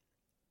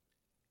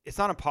 It's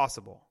not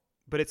impossible,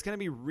 but it's going to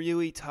be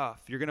really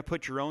tough. You're going to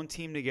put your own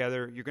team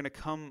together. You're going to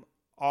come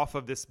off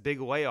of this big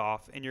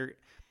layoff, and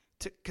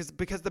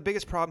because the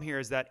biggest problem here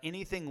is that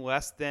anything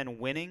less than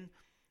winning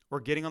or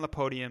getting on the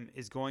podium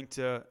it's going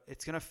to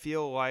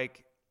feel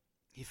like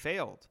he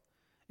failed.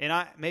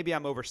 And maybe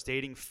I'm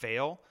overstating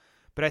fail,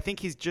 but I think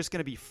he's just going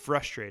to be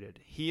frustrated.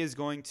 He is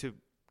going to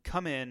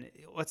come in.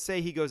 Let's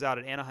say he goes out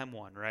at Anaheim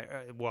 1, right?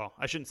 Well,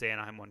 I shouldn't say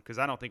Anaheim 1 because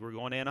I don't think we're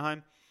going to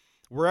Anaheim.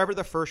 Wherever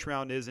the first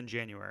round is in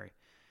January.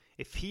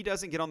 If he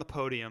doesn't get on the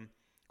podium,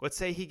 let's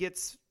say he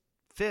gets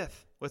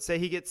 5th. Let's say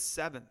he gets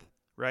 7th,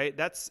 right?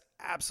 That's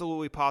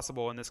absolutely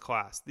possible in this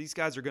class. These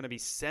guys are going to be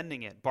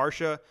sending it.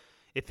 Barcia,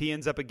 if he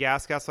ends up at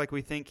Gas like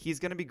we think, he's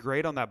going to be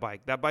great on that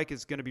bike. That bike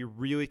is going to be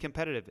really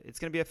competitive. It's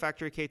going to be a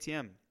factory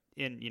KTM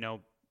in,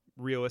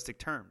 realistic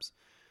terms.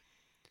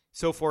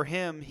 So for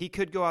him, he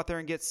could go out there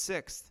and get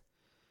 6th.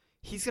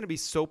 He's going to be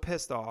so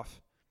pissed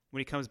off when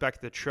he comes back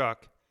to the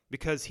truck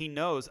because he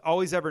knows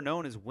all he's ever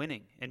known is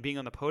winning and being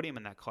on the podium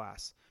in that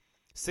class.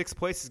 6th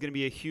place is going to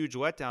be a huge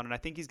letdown, and I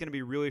think he's going to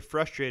be really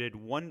frustrated,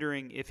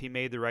 wondering if he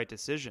made the right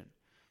decision.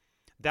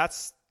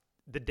 That's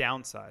the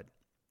downside.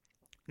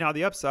 Now,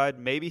 the upside,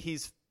 maybe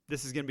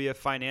this is going to be a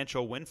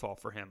financial windfall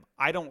for him.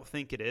 I don't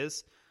think it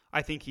is.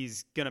 I think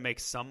he's going to make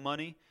some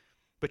money,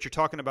 but you're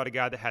talking about a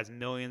guy that has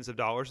millions of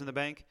dollars in the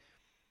bank.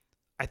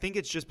 I think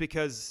it's just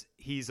because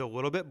he's a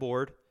little bit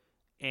bored,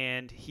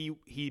 and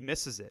he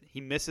misses it.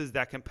 He misses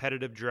that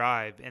competitive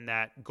drive and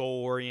that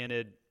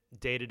goal-oriented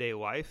day-to-day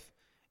life,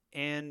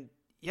 and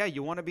yeah,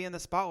 you want to be in the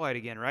spotlight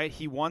again, right?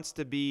 He wants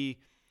to be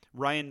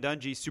Ryan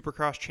Dungey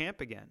Supercross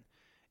champ again.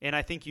 And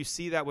I think you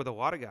see that with a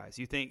lot of guys.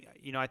 I think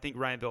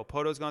Ryan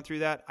Villopoto's gone through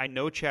that. I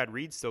know Chad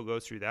Reed still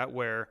goes through that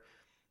where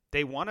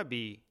they want to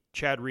be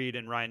Chad Reed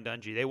and Ryan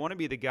Dungey. They want to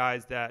be the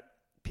guys that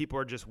people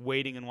are just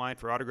waiting in line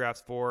for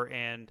autographs for,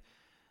 and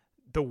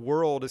the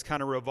world is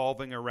kind of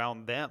revolving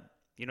around them.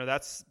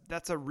 That's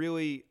a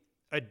really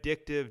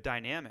addictive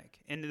dynamic.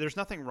 And there's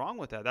nothing wrong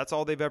with that. That's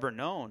all they've ever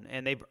known,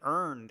 and they've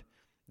earned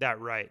that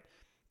right.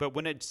 But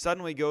when it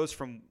suddenly goes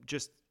from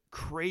just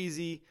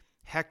crazy,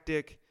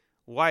 hectic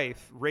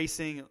life,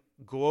 racing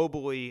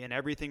globally, and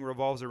everything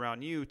revolves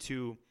around you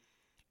to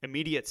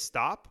immediate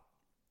stop,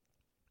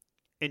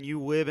 and you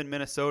live in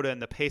Minnesota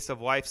and the pace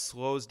of life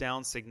slows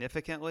down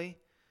significantly,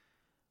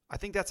 I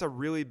think that's a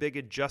really big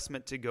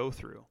adjustment to go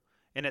through.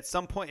 And at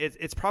some point,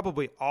 it's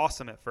probably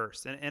awesome at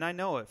first. And I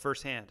know it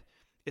firsthand.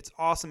 It's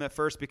awesome at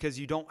first because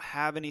you don't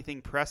have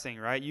anything pressing,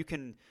 right? You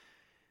can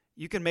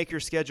make your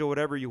schedule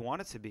whatever you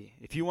want it to be.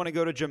 If you want to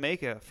go to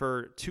Jamaica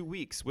for 2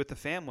 weeks with the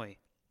family,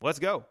 let's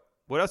go.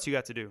 What else you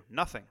got to do?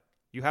 Nothing.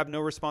 You have no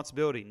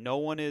responsibility. No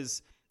one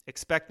is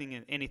expecting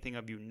anything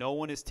of you. No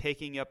one is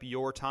taking up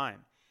your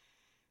time.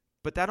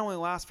 But that only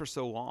lasts for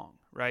so long,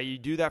 right? You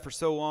do that for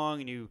so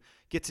long and you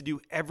get to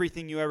do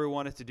everything you ever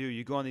wanted to do.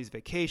 You go on these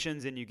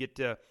vacations and you get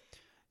to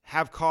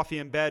have coffee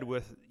in bed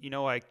with,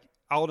 like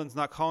Alden's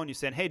not calling you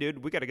saying, hey,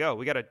 dude, we got to go.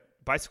 We got a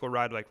bicycle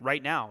ride like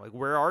right now. Like,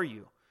 where are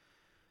you?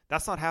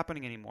 That's not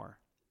happening anymore.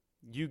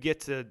 You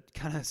get to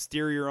kind of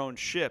steer your own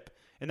ship,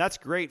 and that's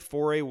great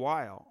for a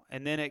while.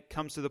 And then it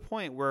comes to the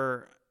point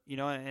where,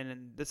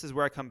 and this is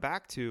where I come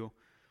back to,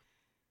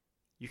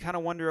 you kind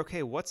of wonder,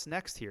 okay, what's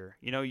next here?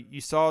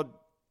 You saw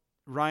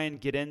Ryan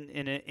get in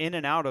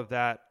and out of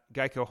that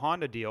Geico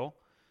Honda deal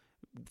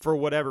for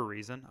whatever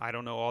reason. I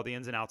don't know all the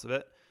ins and outs of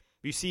it.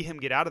 You see him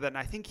get out of that, and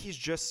I think he's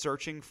just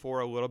searching for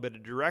a little bit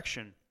of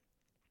direction.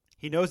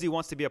 He knows he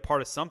wants to be a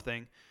part of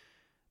something,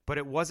 but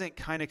it wasn't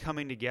kind of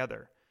coming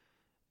together.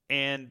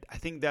 And I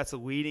think that's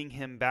leading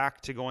him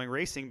back to going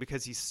racing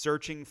because he's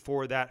searching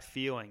for that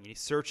feeling. He's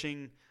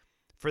searching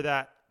for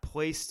that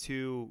place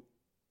to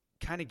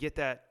kind of get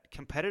that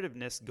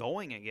competitiveness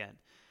going again.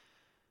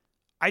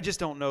 I just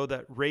don't know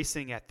that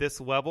racing at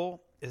this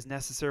level is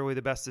necessarily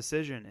the best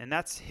decision. And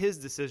that's his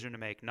decision to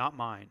make, not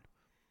mine.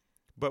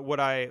 But what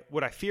I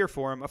fear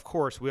for him, of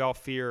course, we all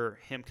fear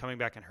him coming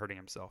back and hurting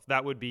himself.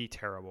 That would be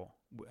terrible.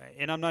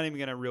 And I'm not even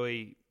going to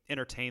really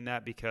entertain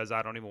that because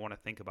I don't even want to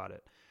think about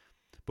it.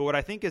 But what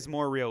I think is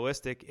more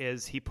realistic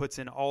is he puts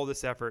in all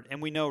this effort.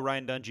 And we know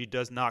Ryan Dungey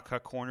does not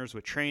cut corners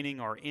with training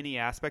or any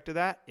aspect of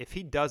that. If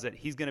he does it,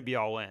 he's going to be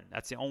all in.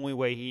 That's the only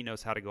way he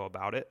knows how to go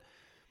about it.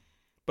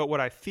 But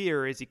what I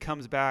fear is he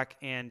comes back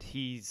and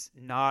he's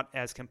not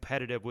as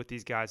competitive with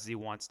these guys as he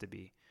wants to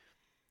be.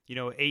 You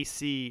know,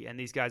 AC and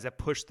these guys have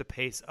pushed the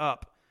pace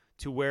up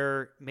to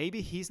where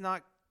maybe he's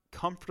not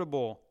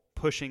comfortable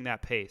pushing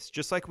that pace.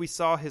 Just like we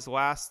saw his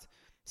last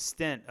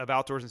stint of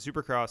outdoors and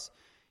Supercross,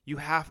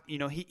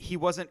 he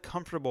wasn't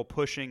comfortable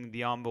pushing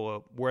the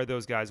envelope where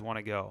those guys want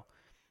to go.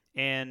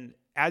 And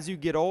as you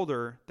get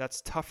older,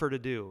 that's tougher to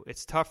do.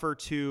 It's tougher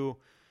to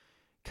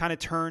kind of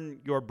turn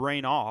your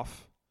brain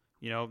off,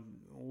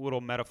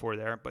 little metaphor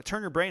there, but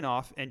turn your brain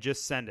off and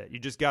just send it. You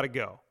just got to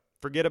go.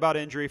 Forget about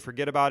injury,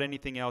 forget about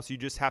anything else. You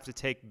just have to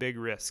take big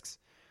risks.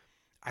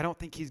 I don't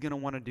think he's going to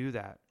want to do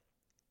that.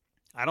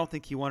 I don't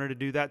think he wanted to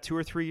do that 2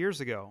 or 3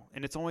 years ago.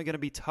 And it's only going to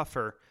be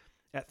tougher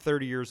at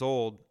 30 years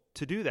old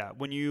to do that.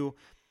 When you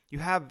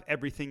have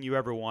everything you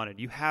ever wanted,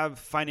 you have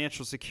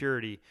financial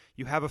security,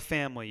 you have a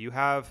family, you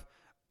have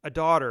a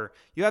daughter,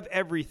 you have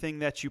everything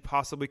that you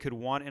possibly could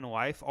want in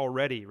life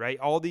already, right?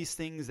 All these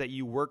things that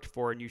you worked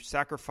for and you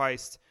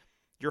sacrificed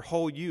your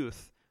whole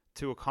youth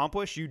to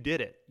accomplish, you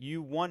did it.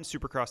 You won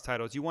Supercross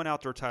titles, you won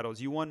outdoor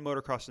titles, you won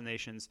Motocross of the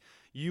Nations.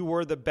 You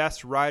were the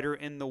best rider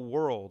in the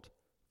world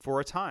for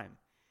a time.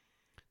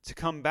 To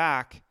come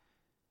back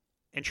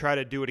and try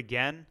to do it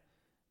again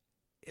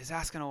is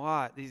asking a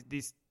lot.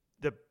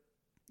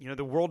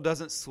 The world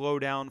doesn't slow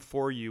down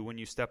for you when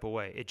you step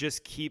away. It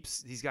just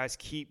these guys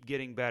keep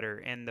getting better,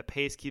 and the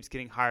pace keeps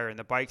getting higher, and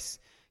the bikes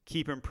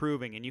keep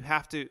improving, and you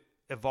have to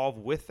evolve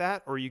with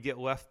that or you get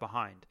left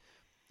behind.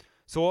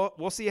 So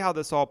we'll see how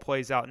this all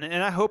plays out.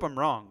 And I hope I'm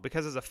wrong,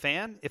 because as a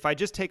fan, if I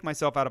just take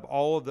myself out of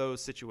all of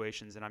those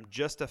situations and I'm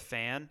just a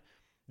fan,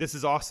 this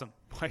is awesome.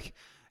 Like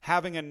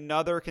having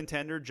another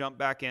contender jump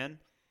back in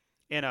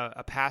and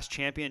a past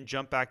champion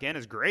jump back in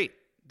is great.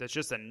 That's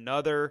just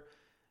another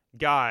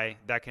guy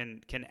that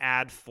can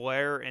add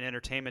flair and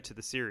entertainment to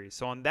the series.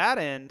 So on that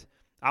end,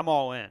 I'm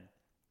all in.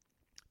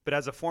 But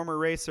as a former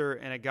racer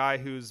and a guy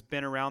who's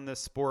been around this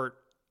sport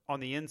on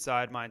the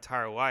inside my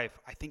entire life,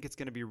 I think it's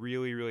going to be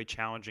really, really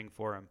challenging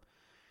for him.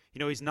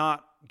 He's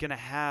not going to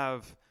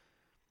have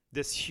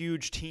this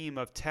huge team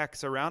of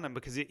techs around him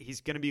because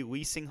he's going to be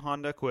leasing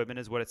Honda equipment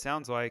is what it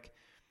sounds like.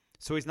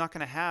 So he's not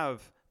going to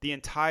have the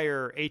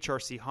entire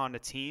HRC Honda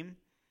team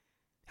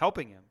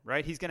helping him,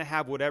 right? He's going to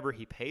have whatever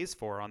he pays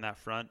for on that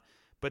front,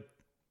 but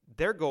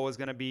their goal is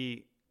going to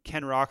be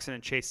Ken Roczen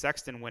and Chase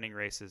Sexton winning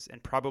races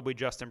and probably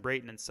Justin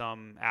Brayton in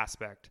some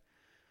aspect.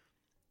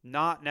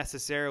 Not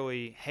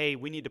necessarily, hey,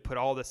 we need to put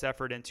all this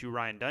effort into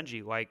Ryan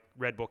Dungey like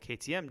Red Bull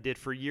KTM did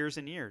for years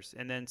and years,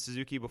 and then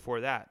Suzuki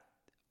before that.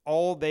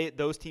 All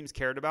those teams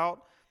cared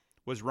about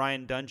was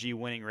Ryan Dungey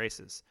winning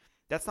races.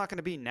 That's not going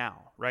to be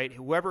now, right?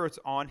 Whoever is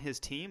on his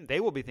team, they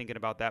will be thinking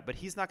about that, but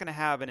he's not going to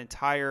have an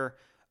entire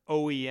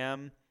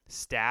OEM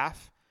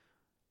staff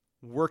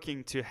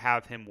working to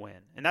have him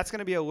win. And that's going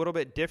to be a little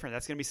bit different.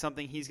 That's going to be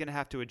something he's going to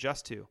have to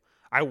adjust to.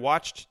 I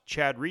watched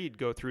Chad Reed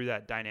go through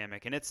that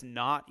dynamic, and it's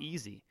not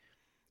easy.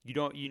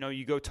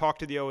 You go talk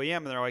to the OEM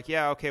and they're like,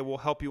 yeah, okay, we'll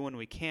help you when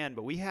we can.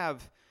 But we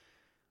have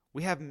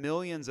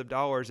millions of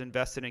dollars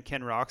invested in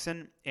Ken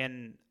Roczen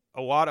and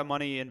a lot of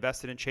money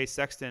invested in Chase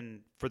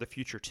Sexton for the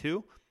future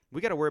too. We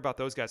got to worry about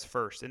those guys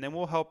first, and then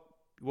we'll help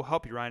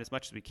you, Ryan, as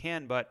much as we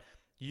can. But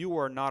you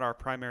are not our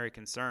primary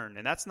concern,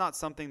 and that's not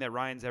something that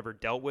Ryan's ever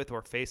dealt with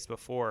or faced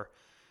before.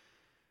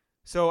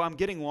 So I'm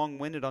getting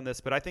long-winded on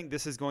this, but I think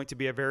this is going to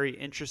be a very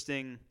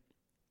interesting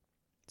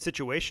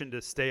situation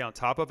to stay on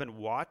top of and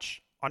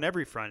watch on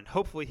every front.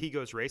 Hopefully he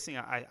goes racing.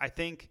 I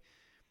think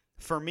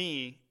for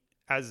me,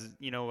 as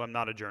I'm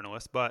not a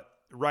journalist, but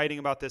writing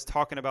about this,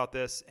 talking about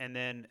this, and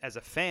then as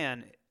a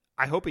fan,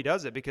 I hope he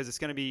does it because it's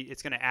going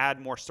to add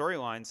more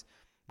storylines.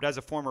 But as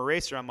a former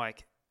racer, I'm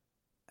like,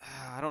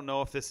 I don't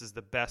know if this is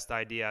the best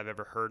idea I've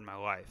ever heard in my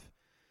life.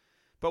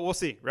 But we'll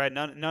see, right?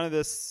 None of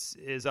this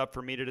is up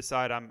for me to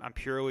decide. I'm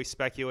purely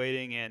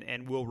speculating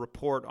and will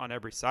report on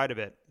every side of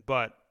it.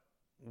 But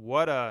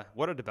what a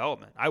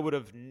development. I would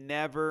have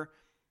never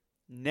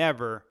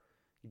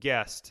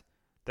guessed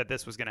that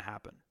this was going to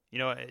happen.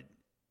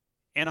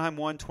 Anaheim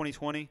won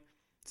 2020.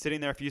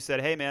 Sitting there, if you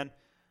said, hey, man,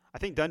 I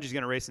think Dungey's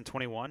going to race in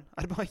 21,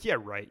 I'd be like, yeah,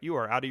 right. You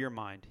are out of your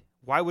mind.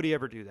 Why would he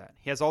ever do that?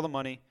 He has all the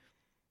money,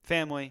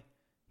 family.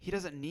 He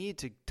doesn't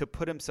need to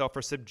put himself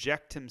or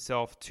subject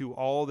himself to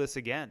all this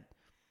again.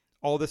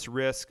 All this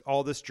risk,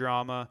 all this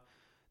drama,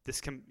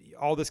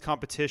 all this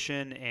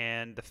competition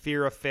and the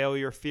fear of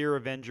failure, fear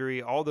of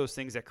injury, all those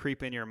things that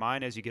creep in your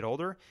mind as you get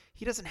older.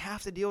 He doesn't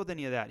have to deal with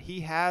any of that. He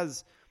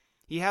has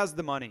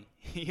the money.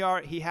 He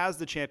has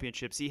the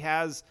championships. He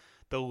has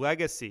the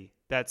legacy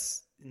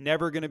that's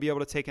never going to be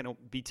able to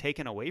be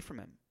taken away from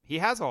him. He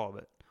has all of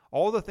it.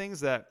 All the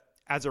things that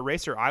as a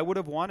racer I would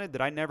have wanted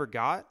that I never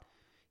got,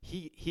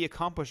 he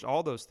accomplished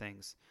all those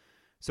things.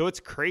 So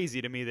it's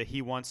crazy to me that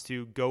he wants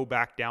to go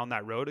back down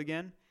that road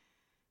again.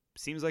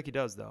 Seems like he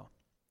does, though.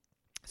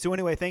 So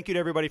anyway, thank you to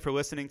everybody for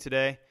listening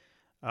today.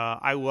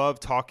 I love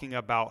talking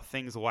about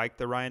things like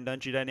the Ryan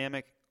Dungey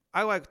dynamic.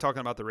 I like talking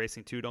about the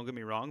racing too, don't get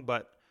me wrong,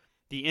 but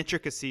the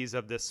intricacies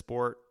of this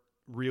sport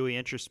really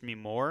interest me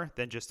more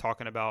than just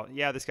talking about,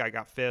 yeah, this guy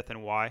got fifth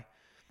and why.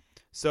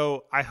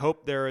 So I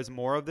hope there is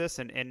more of this,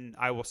 and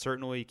I will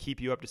certainly keep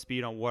you up to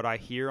speed on what I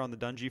hear on the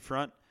Dungy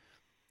front.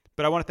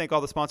 But I want to thank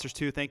all the sponsors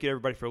too. Thank you to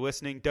everybody for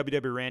listening.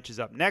 WW Ranch is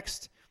up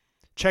next.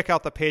 Check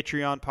out the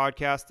Patreon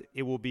podcast.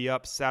 It will be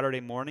up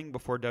Saturday morning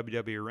before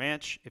WW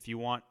Ranch. If you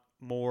want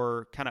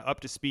more kind of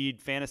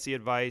up-to-speed fantasy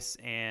advice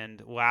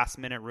and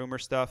last-minute rumor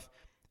stuff,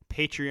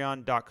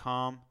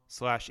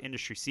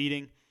 patreon.com/industry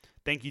seating.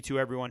 Thank you to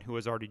everyone who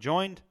has already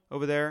joined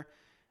over there,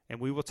 and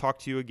we will talk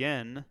to you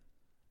again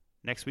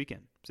next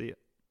weekend. See ya.